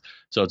scenes.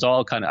 So it's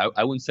all kind of,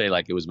 I wouldn't say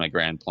like it was my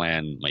grand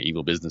plan, my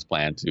evil business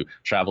plan to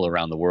travel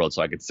around the world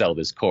so I could sell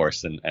this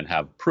course and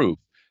have proof.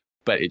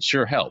 But it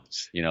sure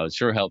helps, it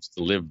sure helps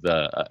to live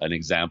an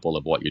example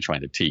of what you're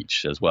trying to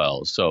teach as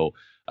well. So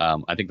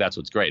I think that's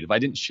what's great. If I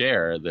didn't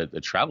share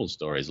the travel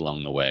stories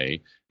along the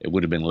way, it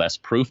would have been less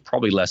proof,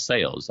 probably less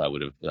sales, I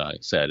would have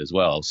said as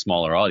well,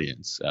 smaller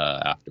audience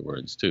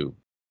afterwards too.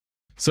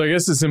 So I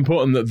guess it's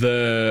important that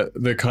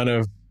the kind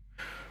of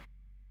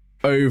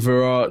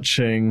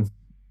overarching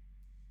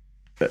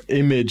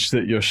image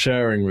that you're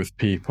sharing with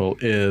people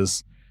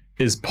is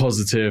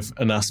positive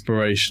and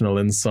aspirational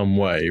in some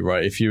way,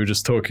 right? If you were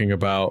just talking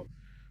about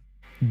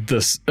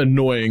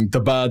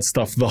the bad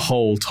stuff the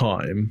whole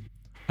time,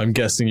 I'm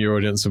guessing your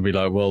audience would be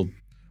like, well,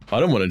 I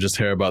don't want to just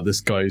hear about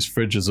this guy whose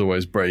fridge is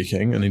always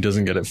breaking and he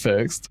doesn't get it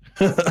fixed.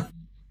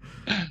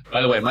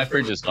 By the way, my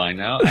fridge is fine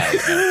now.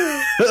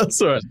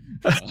 That's all right.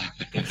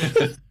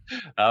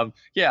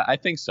 Yeah, I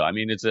think so. I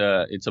mean, it's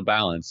a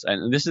balance.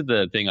 And this is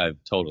the thing I've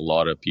told a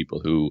lot of people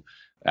who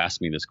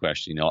ask me this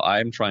question.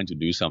 I'm trying to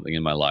do something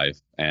in my life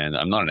and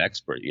I'm not an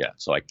expert yet.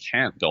 So I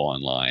can't go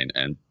online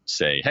and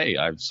say, hey,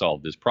 I've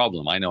solved this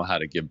problem. I know how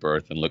to give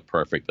birth and look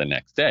perfect the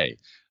next day.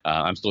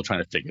 I'm still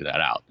trying to figure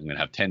that out. I'm going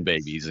to have 10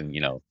 babies and,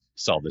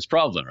 solve this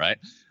problem, right?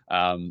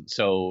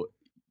 So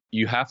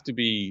you have to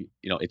be,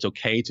 it's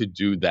okay to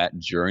do that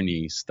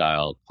journey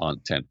style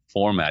content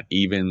format,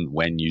 even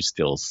when you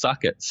still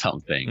suck at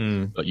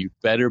something, but you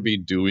better be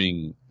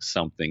doing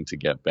something to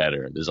get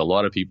better. There's a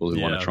lot of people who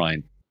want to try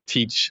and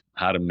teach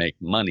how to make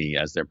money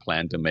as their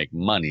plan to make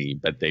money,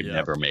 but they've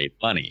never made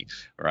money,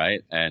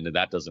 right? And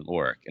that doesn't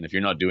work. And if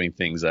you're not doing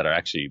things that are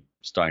actually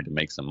starting to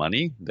make some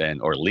money, then,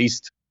 or at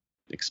least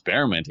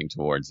experimenting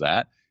towards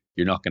that,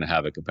 you're not going to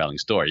have a compelling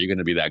story. You're going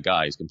to be that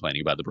guy who's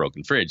complaining about the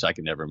broken fridge. I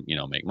can never,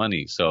 make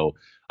money. So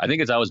I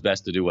think it's always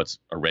best to do what's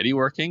already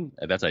working.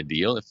 That's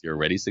ideal if you're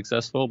already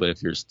successful. But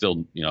if you're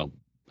still,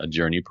 a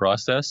journey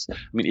process, I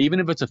mean, even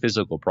if it's a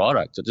physical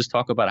product, so just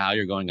talk about how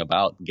you're going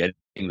about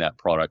getting that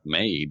product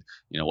made.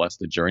 What's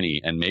the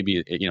journey? And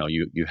maybe,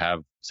 you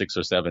have 6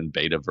 or 7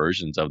 beta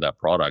versions of that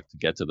product to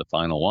get to the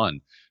final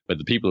one. But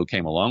the people who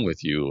came along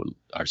with you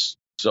are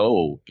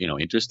so,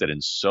 interested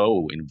and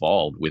so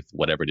involved with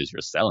whatever it is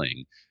you're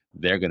selling.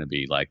 They're going to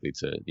be likely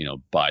to,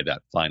 buy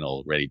that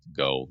final ready to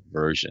go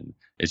version.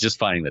 It's just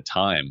finding the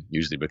time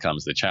usually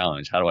becomes the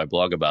challenge. How do I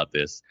blog about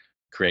this,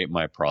 create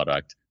my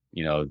product,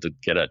 to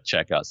get a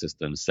checkout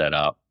system set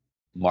up,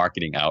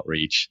 marketing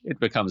outreach? It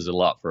becomes a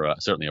lot for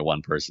certainly a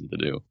one person to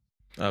do.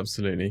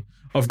 Absolutely.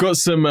 I've got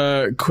some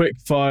quick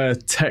fire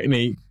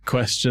technique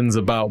questions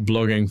about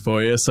blogging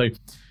for you. So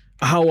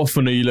how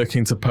often are you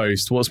looking to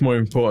post? What's more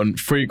important,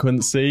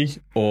 frequency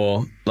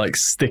or like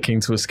sticking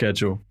to a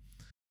schedule?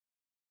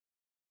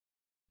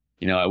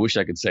 I wish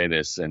I could say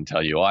this and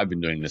tell you, I've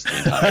been doing this the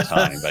entire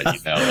time,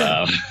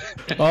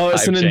 but oh,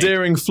 it's an changed.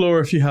 endearing flaw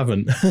if you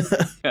haven't.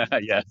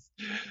 Yes.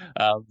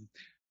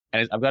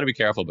 And I've got to be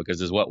careful because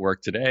there's what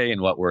worked today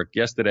and what worked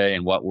yesterday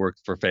and what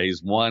worked for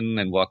phase one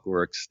and what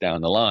works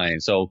down the line.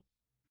 So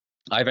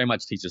I very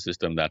much teach a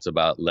system that's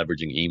about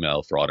leveraging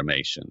email for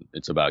automation.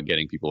 It's about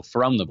getting people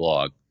from the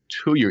blog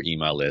to your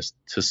email list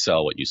to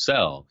sell what you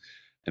sell.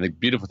 And the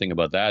beautiful thing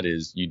about that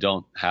is you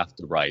don't have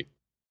to write,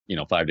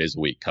 5 days a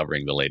week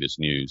covering the latest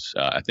news.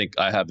 I think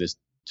I have this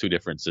two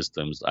different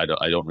systems. I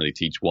don't really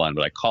teach one,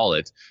 but I call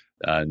it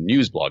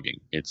news blogging.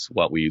 It's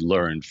what we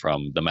learned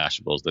from the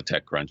Mashables, the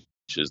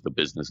TechCrunches, the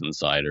Business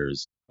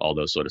Insiders, all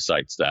those sort of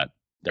sites that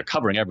they're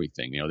covering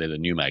everything. They're the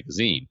new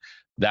magazine.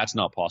 That's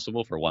not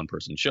possible for one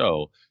person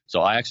show.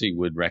 So I actually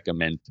would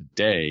recommend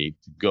today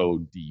to go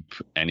deep.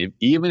 And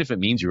even if it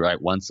means you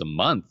write once a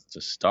month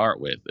to start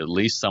with, at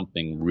least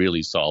something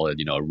really solid,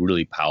 a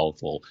really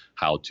powerful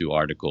how-to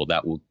article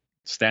that will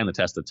stand the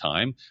test of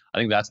time. I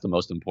think that's the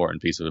most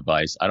important piece of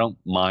advice. I don't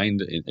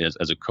mind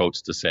as a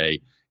coach to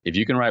say, if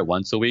you can write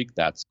once a week,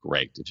 that's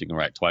great. If you can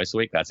write twice a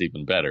week, that's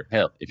even better.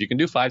 Hell, if you can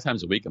do 5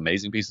 times a week,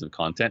 amazing pieces of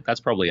content, that's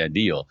probably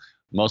ideal.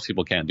 Most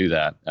people can't do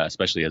that,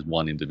 especially as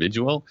one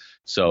individual.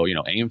 So,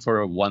 aim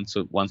for once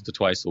to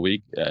twice a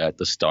week at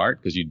the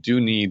start, because you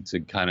do need to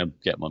kind of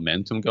get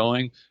momentum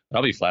going. But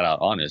I'll be flat out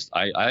honest.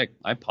 I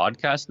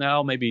podcast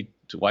now maybe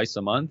twice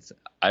a month.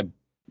 I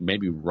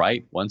maybe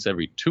write once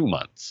every 2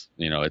 months.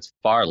 It's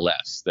far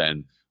less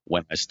than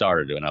when I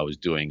started, when I was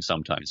doing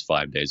sometimes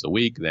 5 days a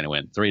week. Then it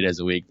went 3 days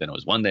a week. Then it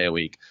was 1 day a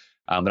week.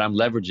 But I'm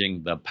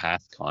leveraging the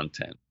past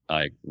content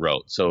I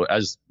wrote. So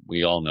as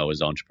we all know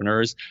as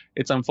entrepreneurs,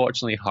 it's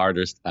unfortunately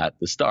hardest at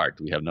the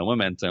start. We have no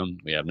momentum.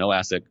 We have no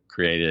asset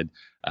created.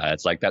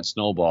 It's like that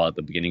snowball at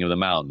the beginning of the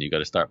mountain. You got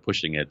to start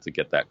pushing it to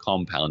get that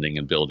compounding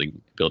and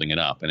building it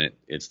up. And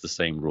it's the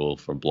same rule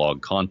for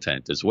blog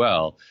content as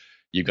well.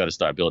 You've got to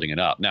start building it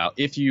up. Now,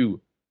 if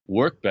you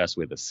work best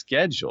with a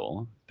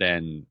schedule,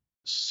 then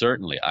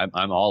certainly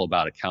I'm all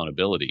about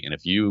accountability. And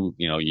if you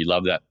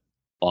love that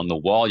on the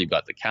wall, you've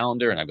got the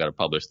calendar and I've got to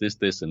publish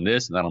this, and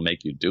this, and that'll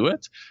make you do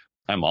it,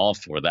 I'm all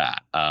for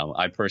that.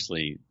 I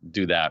personally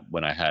do that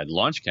when I had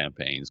launch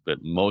campaigns, but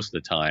most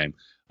of the time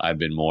I've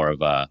been more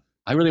of I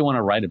really want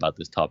to write about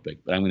this topic,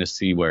 but I'm going to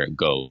see where it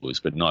goes,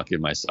 but not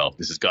give myself,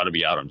 this has got to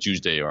be out on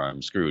Tuesday or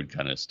I'm screwed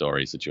kind of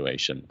story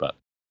situation.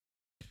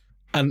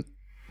 And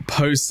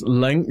post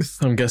length,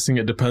 I'm guessing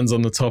it depends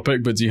on the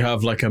topic, but do you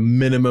have like a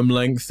minimum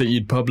length that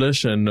you'd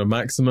publish and a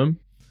maximum?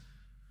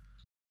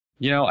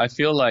 I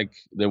feel like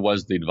there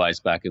was the advice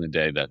back in the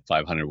day that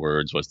 500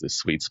 words was the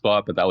sweet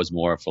spot, but that was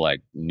more for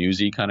like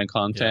newsy kind of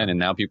content. Yeah. And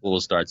now people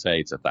will start saying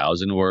it's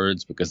 1,000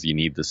 words because you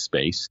need the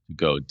space to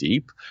go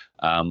deep.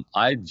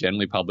 I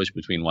generally publish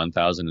between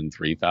 1,000 and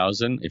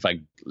 3,000. If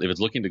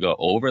it's looking to go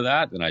over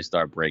that, then I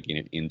start breaking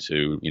it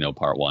into,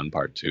 part 1,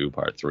 part 2,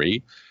 part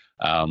 3.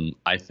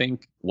 I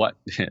think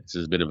this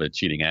is a bit of a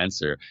cheating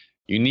answer.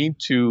 You need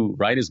to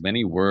write as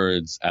many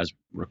words as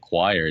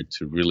required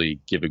to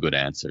really give a good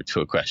answer to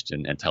a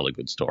question and tell a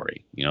good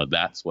story.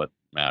 That's what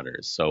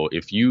matters. So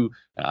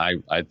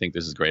I think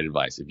this is great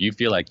advice. If you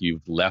feel like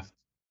you've left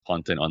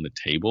content on the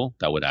table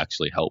that would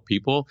actually help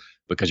people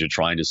because you're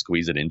trying to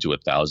squeeze it into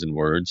 1,000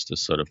 words to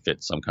sort of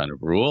fit some kind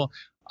of rule,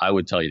 I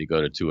would tell you to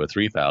go to 2,000 or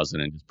 3,000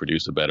 and just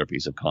produce a better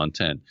piece of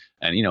content.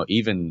 And,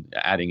 even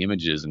adding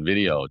images and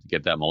video to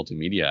get that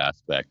multimedia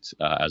aspect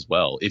as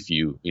well. If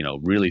you,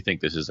 really think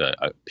this is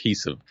a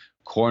piece of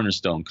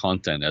cornerstone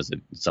content, as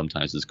it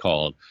sometimes is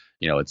called,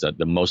 it's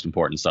the most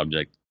important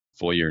subject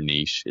for your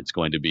niche. It's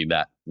going to be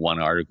that one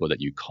article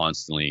that you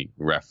constantly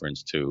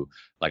reference to.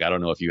 Like, I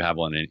don't know if you have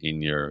one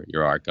in your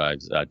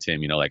archives,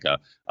 Tim, like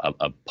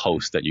a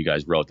post that you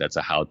guys wrote that's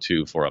a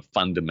how-to for a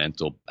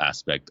fundamental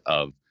aspect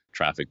of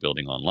traffic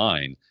building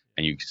online,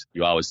 and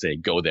you always say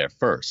go there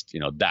first.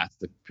 That's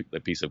the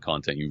piece of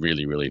content you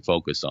really, really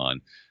focus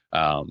on.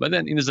 But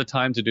then there's a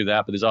time to do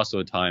that, but there's also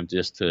a time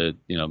just to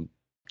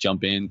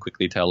jump in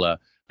quickly, tell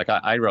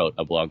I wrote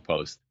a blog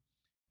post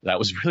that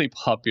was really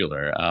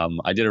popular.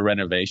 I did a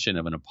renovation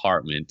of an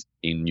apartment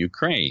in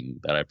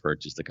Ukraine that I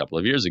purchased a couple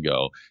of years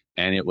ago,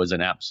 and it was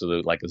an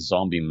absolute like a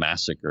zombie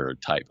massacre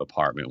type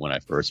apartment when I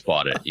first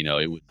bought it.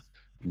 It was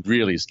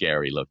really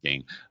scary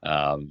looking.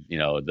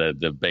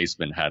 The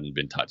basement hadn't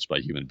been touched by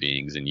human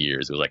beings in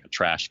years. It was like a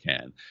trash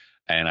can.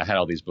 And I had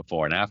all these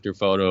before and after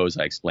photos.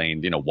 I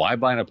explained, why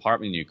buy an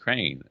apartment in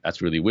Ukraine?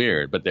 That's really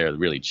weird, but they're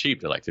really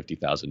cheap. They're like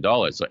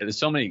 $50,000. So there's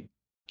so many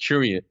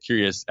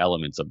curious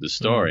elements of the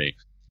story.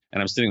 And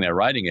I'm sitting there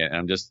writing it,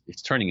 and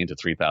it's turning into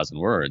 3,000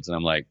 words. And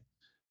I'm like,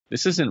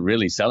 this isn't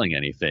really selling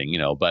anything,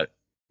 but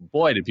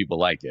boy, did people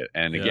like it.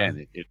 And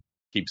again, it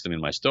keeps them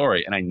in my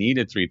story. And I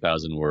needed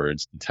 3,000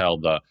 words to tell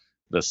the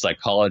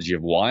psychology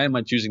of why am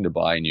I choosing to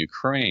buy in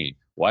Ukraine?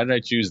 Why did I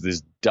choose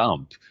this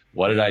dump?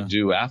 What did I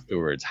do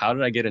afterwards? How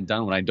did I get it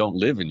done when I don't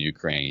live in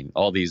Ukraine?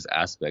 All these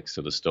aspects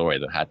of the story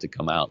that had to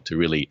come out to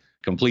really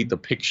complete the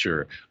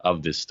picture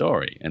of this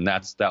story. And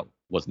that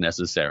was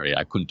necessary.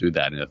 I couldn't do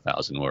that in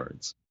 1,000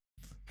 words.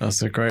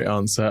 That's a great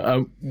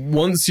answer.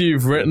 Once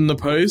you've written the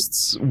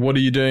posts, what are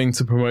you doing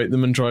to promote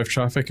them and drive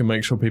traffic and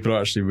make sure people are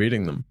actually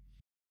reading them?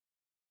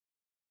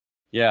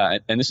 Yeah,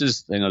 and this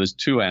is, there's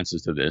two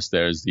answers to this.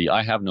 There's the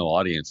I have no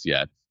audience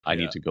yet. I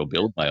need to go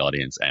build my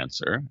audience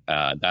answer.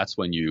 That's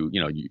when you're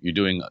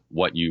doing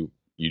what you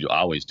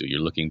always do.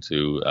 You're looking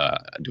to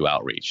do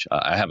outreach.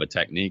 I have a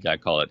technique. I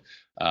call it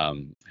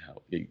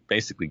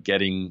basically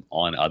getting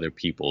on other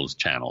people's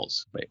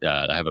channels.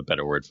 I have a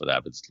better word for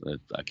that, but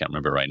I can't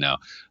remember right now.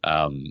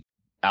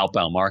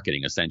 Outbound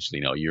marketing,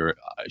 essentially. You're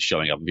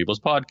showing up in people's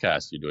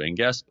podcasts. You're doing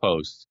guest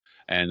posts.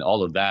 And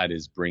all of that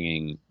is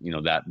bringing,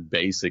 that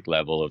basic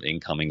level of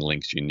incoming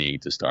links you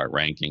need to start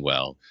ranking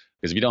well.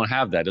 Because if you don't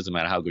have that, it doesn't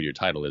matter how good your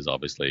title is,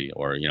 obviously,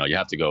 or, you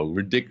have to go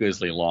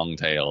ridiculously long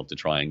tail to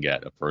try and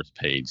get a first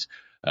page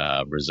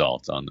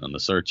result on the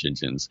search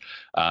engines.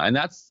 And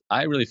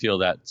I really feel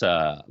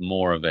that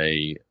more of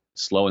a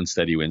slow and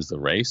steady wins the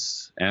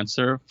race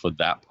answer for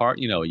that part.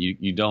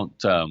 You don't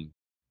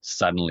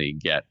suddenly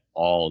get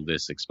all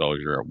this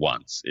exposure at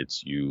once.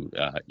 It's you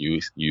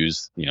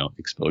use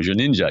Exposure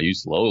Ninja. You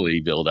slowly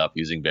build up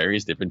using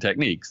various different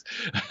techniques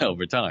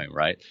over time,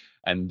 right?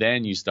 And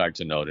then you start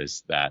to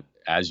notice that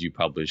as you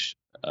publish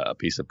a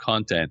piece of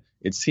content,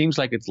 it seems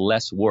like it's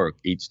less work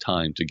each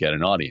time to get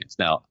an audience.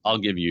 Now, I'll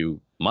give you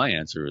my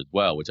answer as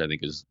well, which I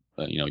think is,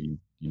 you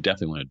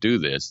definitely want to do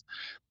this.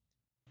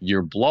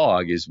 Your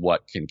blog is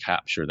what can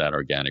capture that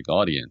organic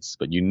audience,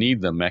 but you need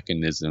the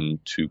mechanism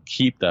to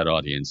keep that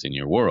audience in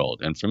your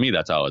world. And for me,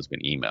 that's always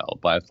been email.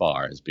 By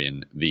far has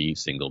been the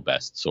single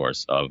best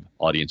source of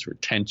audience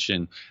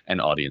retention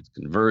and audience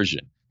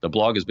conversion. The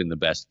blog has been the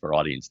best for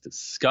audience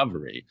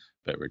discovery,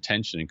 but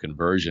retention and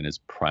conversion is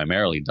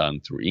primarily done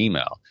through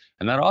email.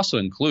 And that also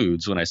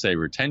includes, when I say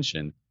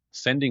retention,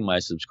 sending my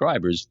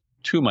subscribers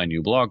to my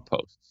new blog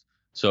posts.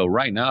 So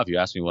right now, if you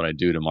ask me what I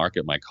do to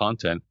market my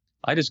content,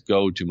 I just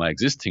go to my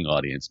existing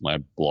audience, my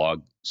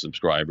blog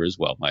subscribers.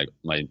 Well, my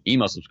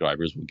email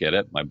subscribers will get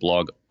it. My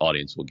blog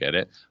audience will get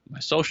it. My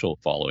social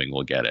following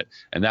will get it.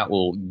 And that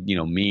will,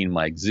 mean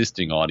my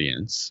existing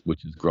audience,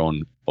 which has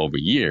grown over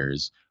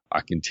years,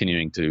 are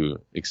continuing to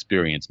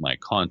experience my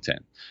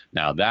content.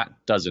 Now, that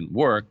doesn't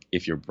work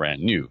if you're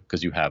brand new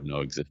because you have no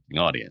existing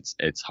audience.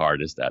 It's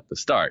hardest at the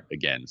start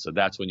again. So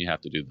that's when you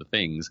have to do the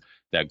things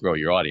that grow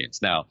your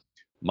audience. Now,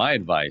 my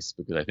advice,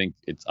 because I think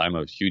I'm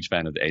a huge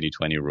fan of the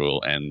 80-20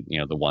 rule and,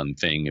 the one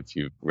thing, if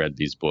you've read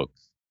these books,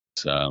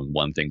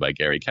 One Thing by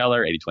Gary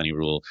Keller, 80-20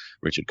 rule,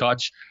 Richard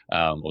Koch,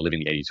 or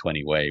Living the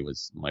 80-20 Way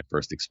was my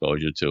first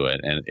exposure to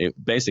it. And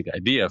basic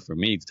idea for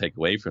me to take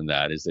away from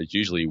that is there's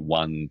usually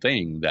one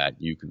thing that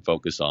you can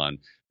focus on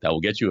that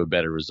will get you a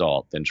better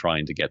result than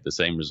trying to get the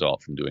same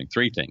result from doing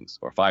 3 things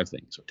or 5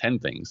 things or 10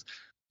 things.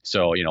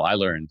 So, I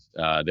learned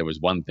there was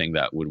one thing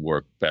that would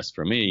work best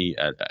for me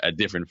at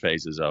different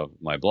phases of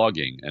my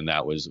blogging. And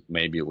that was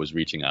maybe it was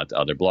reaching out to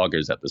other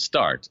bloggers at the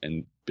start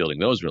and building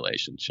those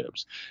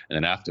relationships. And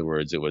then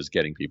afterwards, it was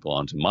getting people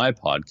onto my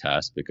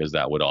podcast because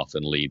that would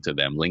often lead to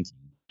them linking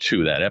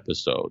to that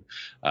episode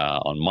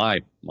on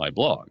my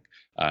blog.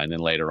 And then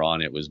later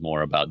on, it was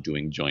more about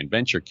doing joint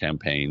venture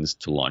campaigns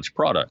to launch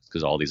products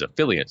because all these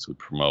affiliates would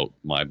promote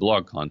my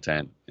blog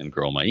content and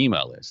grow my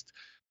email list.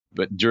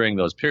 But during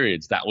those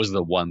periods, that was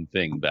the one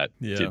thing that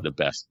did the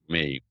best for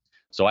me.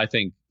 So I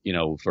think,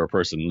 for a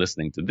person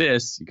listening to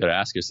this, you got to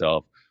ask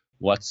yourself,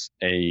 what's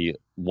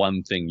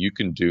one thing you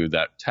can do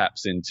that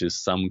taps into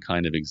some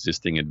kind of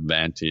existing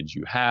advantage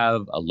you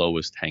have, a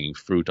lowest hanging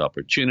fruit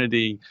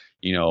opportunity?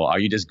 Are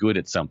you just good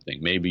at something?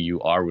 Maybe you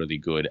are really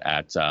good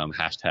at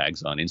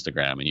hashtags on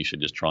Instagram and you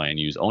should just try and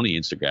use only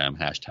Instagram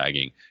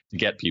hashtagging to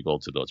get people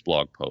to those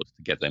blog posts,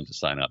 to get them to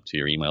sign up to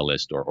your email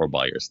list or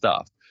buy your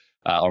stuff.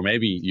 Or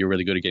maybe you're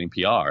really good at getting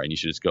PR and you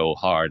should just go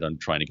hard on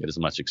trying to get as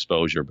much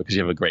exposure because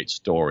you have a great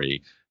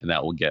story and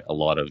that will get a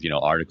lot of,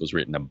 articles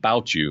written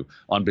about you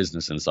on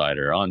Business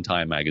Insider, on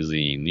Time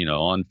Magazine,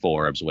 on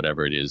Forbes,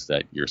 whatever it is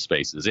that your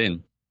space is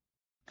in.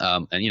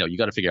 And, you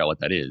got to figure out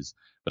what that is.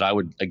 But I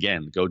would,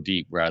 again, go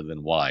deep rather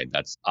than wide.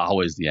 That's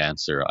always the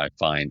answer I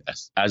find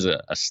as a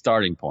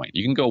starting point.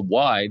 You can go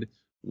wide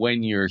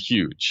when you're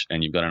huge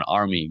and you've got an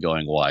army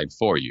going wide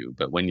for you.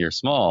 But when you're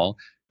small,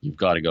 you've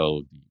got to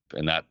go deep.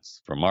 And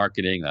that's for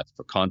marketing, that's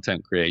for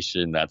content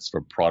creation, that's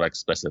for product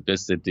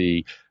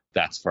specificity,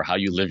 that's for how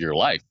you live your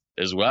life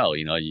as well.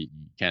 You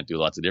can't do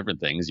lots of different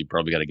things. You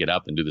probably got to get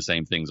up and do the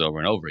same things over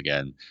and over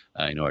again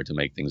in order to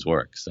make things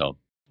work. So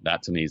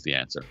that to me is the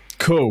answer.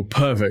 Cool.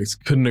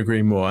 Perfect. Couldn't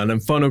agree more. And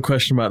then final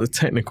question about the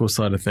technical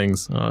side of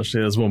things.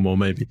 Actually, there's one more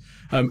maybe.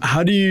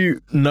 How do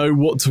you know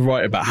what to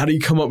write about? How do you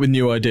come up with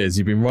new ideas?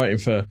 You've been writing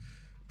for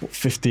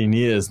 15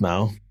 years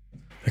now.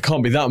 There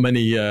can't be that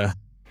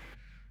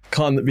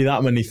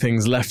many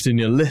things left in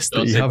your list Don't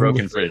that you say haven't.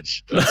 Broken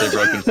fridge. Don't say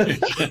broken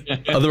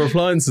fridge. Other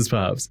appliances,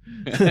 perhaps.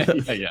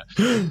 Yeah.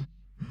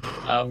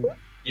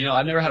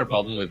 I've never had a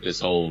problem with this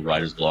whole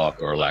writer's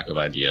block or lack of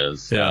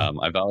ideas. Yeah.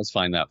 I've always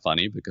find that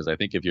funny because I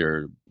think if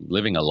you're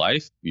living a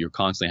life, you're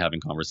constantly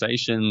having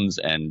conversations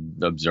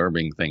and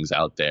observing things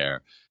out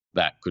there.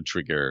 that could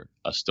trigger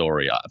a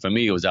story. For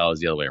me, it was always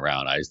the other way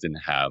around. I just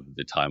didn't have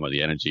the time or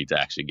the energy to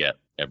actually get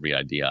every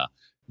idea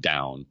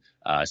down,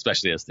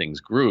 especially as things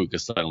grew,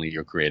 because suddenly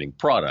you're creating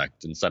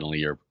product and suddenly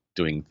you're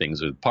doing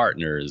things with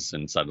partners,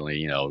 and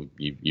suddenly,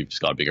 you've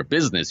just got a bigger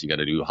business. You got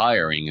to do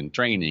hiring and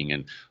training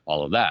and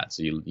all of that.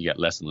 So you get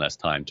less and less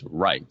time to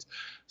write.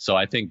 So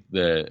I think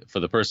for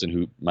the person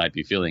who might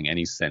be feeling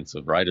any sense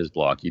of writer's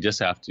block, you just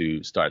have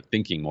to start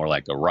thinking more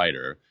like a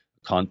writer,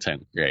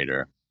 content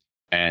creator,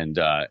 and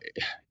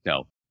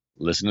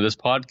listen to this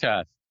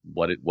podcast.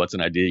 What's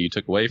an idea you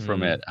took away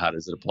from it? How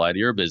does it apply to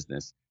your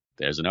business?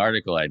 There's an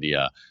article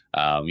idea.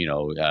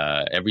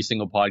 Every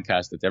single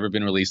podcast that's ever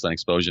been released on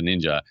Exposure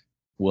Ninja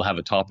will have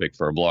a topic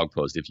for a blog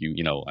post. If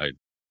I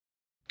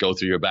go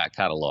through your back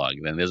catalog,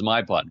 then there's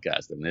my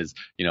podcast, and there's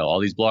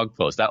all these blog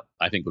posts. That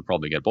I think would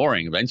probably get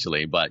boring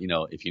eventually, but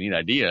if you need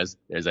ideas,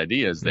 there's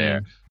ideas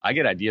there. I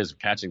get ideas of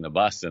catching the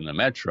bus and the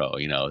metro,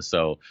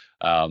 so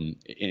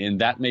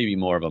and that may be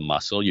more of a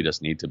muscle you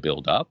just need to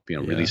build up,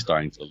 really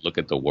starting to look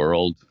at the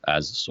world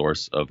as a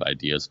source of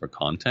ideas for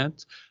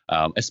content,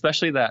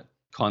 especially that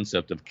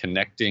concept of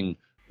connecting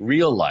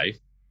real life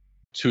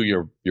to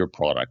your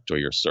product or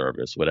your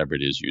service, whatever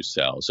it is you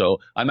sell. So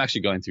I'm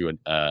actually going through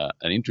an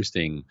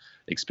interesting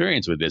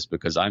experience with this,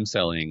 because I'm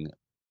selling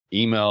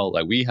email.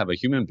 Like, we have a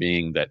human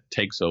being that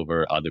takes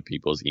over other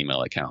people's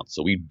email accounts.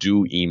 So we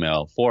do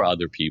email for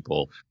other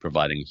people,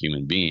 providing a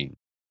human being.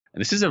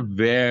 And this is a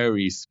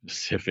very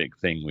specific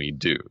thing we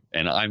do.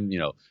 And I'm,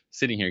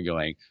 sitting here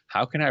going,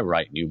 how can I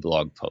write new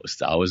blog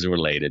posts always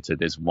related to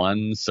this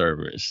one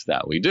service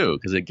that we do?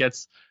 Because it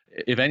gets,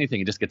 if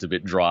anything, it just gets a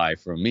bit dry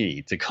for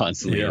me to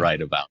constantly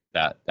write about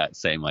that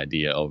same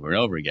idea over and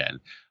over again.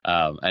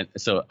 And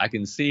so I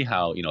can see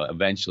how,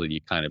 eventually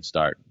you kind of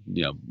start,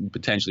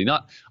 potentially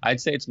not,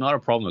 I'd say it's not a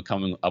problem of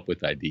coming up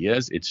with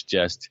ideas. It's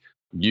just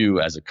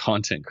you as a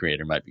content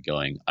creator might be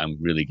going, I'm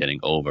really getting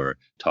over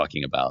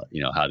talking about,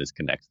 how this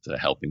connects to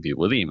helping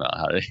people with email,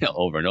 how to,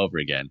 over and over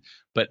again.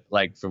 But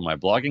like for my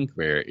blogging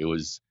career, it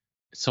was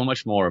so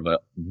much more of a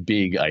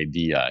big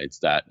idea. It's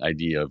that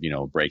idea of,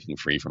 breaking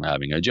free from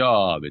having a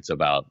job. It's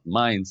about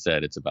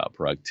mindset. It's about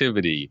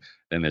productivity.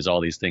 Then there's all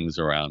these things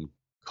around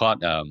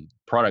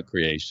product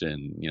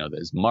creation.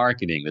 There's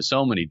marketing. There's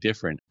so many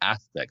different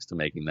aspects to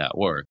making that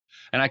work.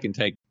 And I can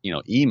take,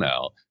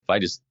 email, if I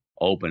just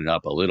open it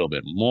up a little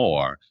bit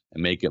more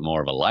and make it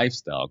more of a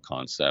lifestyle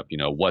concept.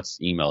 What's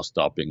email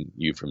stopping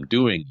you from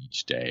doing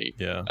each day?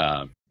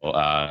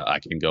 I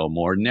can go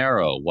more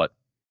narrow. What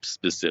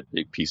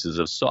specific pieces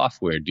of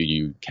software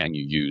can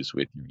you use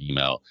with your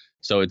email?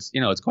 So it's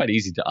quite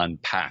easy to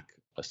unpack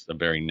a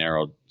very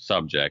narrow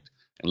subject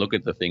and look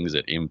at the things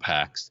it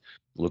impacts,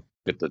 look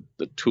at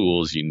the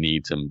tools you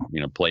need to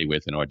play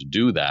with in order to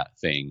do that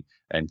thing,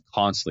 and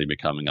constantly be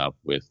coming up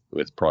with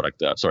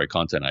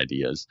content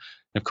ideas.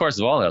 And of course,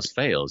 if all else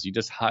fails, you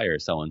just hire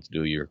someone to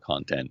do your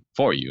content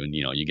for you, and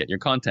you get your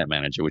content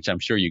manager, which I'm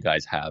sure you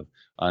guys have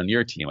on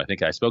your team. I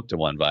think I spoke to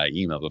one via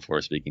email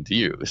before speaking to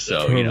you.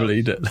 So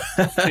probably did.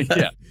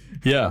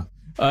 Yeah.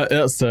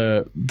 That's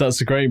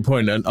a great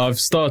point. And I've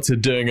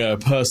started doing a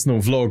personal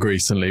vlog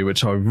recently,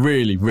 which I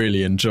really,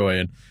 really enjoy.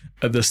 And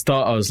at the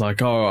start, I was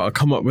like, I'll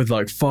come up with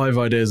like 5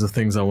 ideas of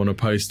things I want to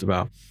post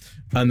about.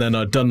 And then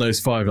I'd done those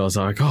 5. I was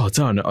like, I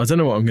don't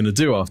know what I'm going to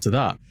do after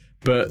that.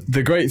 But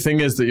the great thing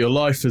is that your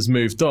life has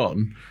moved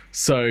on.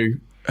 So,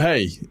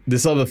 hey,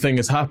 this other thing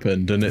has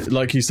happened. And it,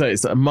 like you say,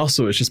 it's a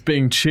muscle. It's just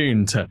being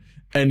tuned to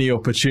any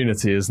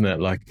opportunity, isn't it?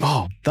 Like,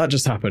 that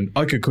just happened.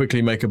 I could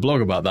quickly make a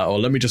blog about that, or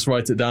let me just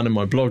write it down in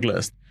my blog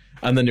list,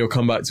 and then you'll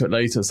come back to it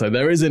later. So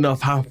there is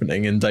enough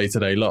happening in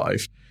day-to-day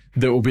life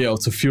that will be able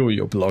to fuel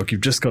your blog.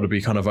 You've just got to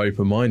be kind of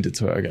open-minded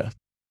to it, I guess.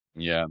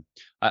 Yeah.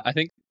 I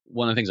think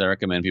one of the things I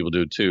recommend people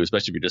do too,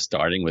 especially if you're just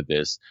starting with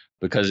this,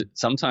 because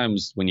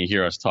sometimes when you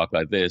hear us talk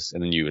like this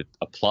and then you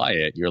apply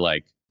it, you're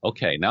like,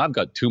 okay, now I've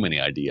got too many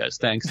ideas.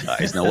 Thanks,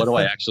 guys. Now, what do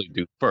I actually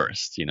do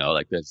first?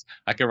 Like this,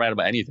 I can write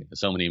about anything. There's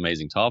so many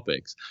amazing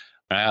topics.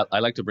 And I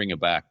like to bring it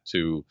back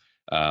to,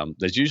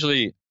 there's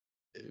usually,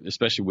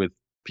 especially with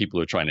people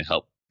who are trying to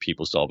help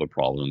people solve a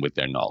problem with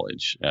their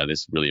knowledge.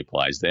 This really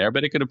applies there,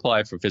 but it could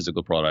apply for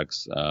physical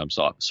products,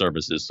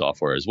 services,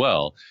 software as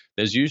well.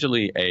 There's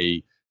usually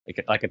a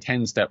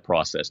 10-step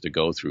process to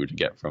go through to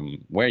get from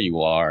where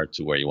you are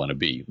to where you want to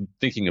be,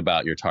 thinking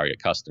about your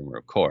target customer,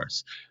 of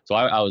course. So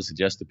I would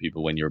suggest to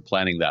people, when you're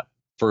planning that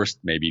first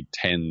maybe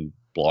 10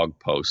 blog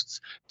posts,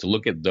 to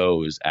look at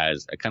those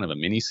as a kind of a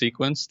mini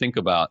sequence. Think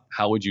about,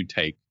 how would you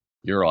take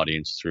your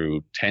audience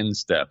through 10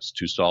 steps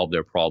to solve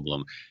their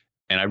problem?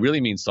 And I really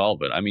mean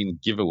solve it. I mean,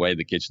 give away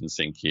the kitchen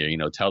sink here,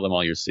 tell them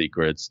all your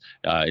secrets.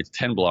 It's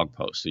 10 blog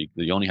posts, so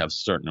you only have a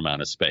certain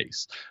amount of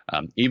space.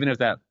 Even if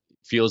that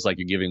feels like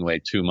you're giving away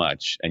too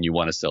much and you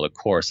want to sell a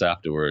course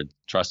afterward,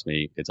 trust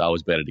me, it's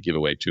always better to give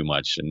away too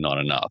much and not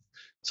enough.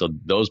 So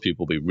those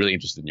people will be really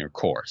interested in your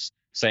course.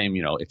 Same,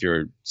 if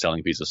you're selling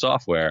a piece of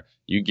software,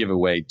 you give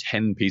away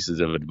 10 pieces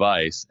of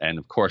advice. And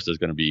of course, there's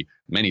going to be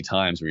many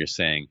times where you're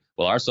saying,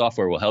 well, our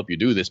software will help you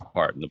do this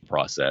part in the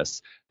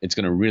process. It's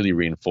going to really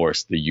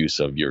reinforce the use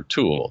of your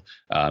tool.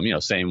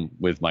 Same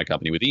with my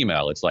company with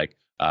email. It's like,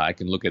 I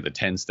can look at the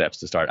 10 steps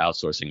to start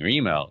outsourcing your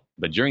email.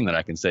 But during that,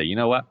 I can say, you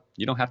know what?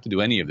 You don't have to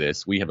do any of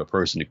this. We have a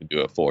person who can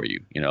do it for you.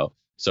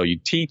 So you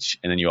teach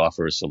and then you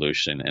offer a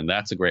solution. And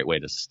that's a great way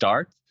to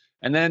start.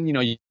 And then,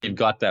 you've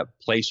got that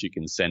place you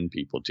can send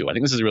people to. I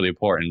think this is really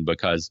important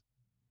because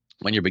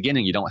when you're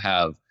beginning, you don't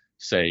have,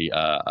 say,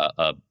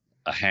 a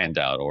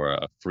handout or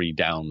a free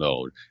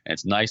download. And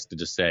it's nice to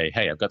just say,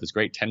 hey, I've got this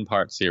great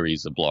 10-part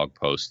series of blog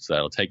posts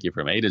that'll take you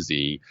from A to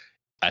Z.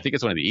 I think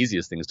it's one of the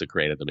easiest things to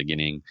create at the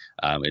beginning.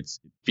 It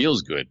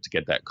feels good to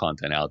get that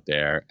content out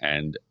there.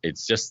 And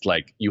it's just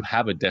like you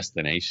have a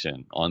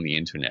destination on the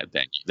internet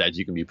that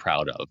you can be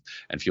proud of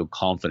and feel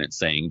confident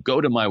saying,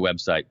 go to my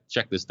website,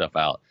 check this stuff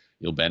out.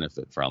 You'll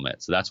benefit from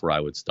it. So that's where I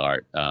would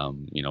start,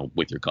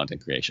 with your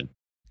content creation.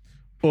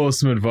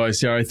 Awesome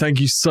advice, Yaro. Thank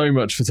you so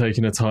much for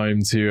taking the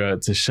time to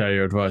share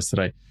your advice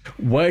today.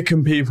 Where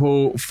can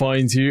people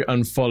find you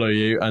and follow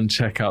you and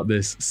check out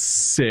this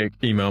sick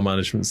email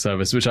management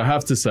service, which I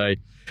have to say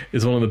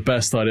is one of the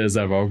best ideas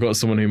ever. I've got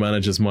someone who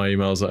manages my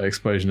emails at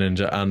Exposure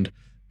Ninja, and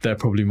they're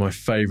probably my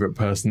favorite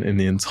person in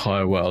the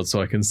entire world.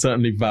 So I can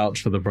certainly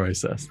vouch for the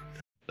process.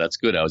 That's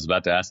good. I was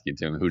about to ask you,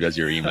 Tim, who does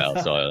your email?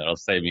 So that'll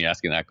save me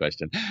asking that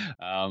question.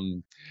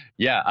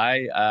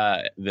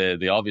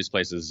 The obvious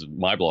place is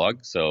my blog.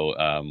 So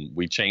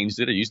we changed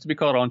it. It used to be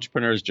called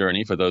Entrepreneur's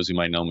Journey for those who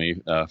might know me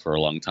for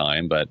a long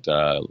time. But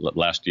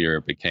last year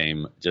it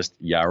became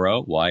just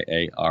Yaro,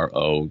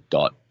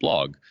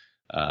 YARO.blog.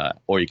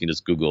 Or you can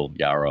just Google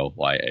Yaro,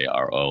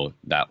 YARO.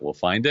 That will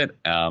find it.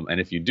 And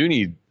if you do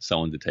need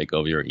someone to take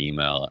over your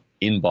email,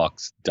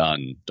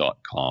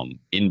 inboxdone.com.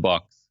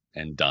 Inbox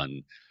and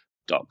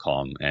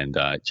done.com and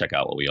check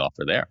out what we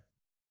offer there.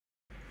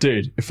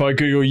 Dude, if I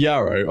Google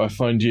Yaro, I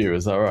find you.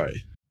 Is that right?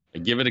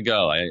 Give it a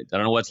go. I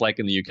don't know what's like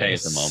in the UK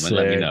at the moment. Sick.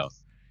 Let me know.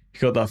 You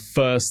got that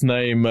first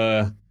name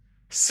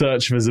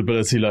search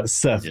visibility like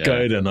Seth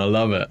Godin. I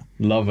love it.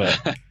 Love it.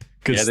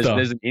 Good stuff.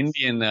 There's an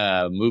Indian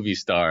movie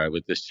star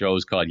with this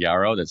shows called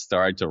Yaro that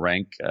started to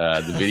rank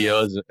the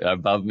videos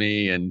above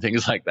me and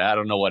things like that. I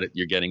don't know what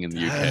you're getting in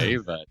the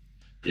UK, but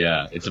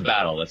yeah, it's a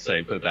battle, let's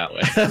say, put it that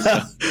way.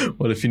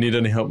 Well, if you need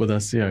any help with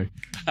SEO.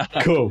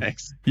 Cool.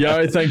 Thanks.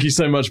 Yaro, thank you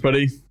so much,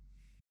 buddy.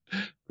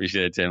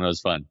 Appreciate it, Tim. It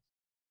was fun.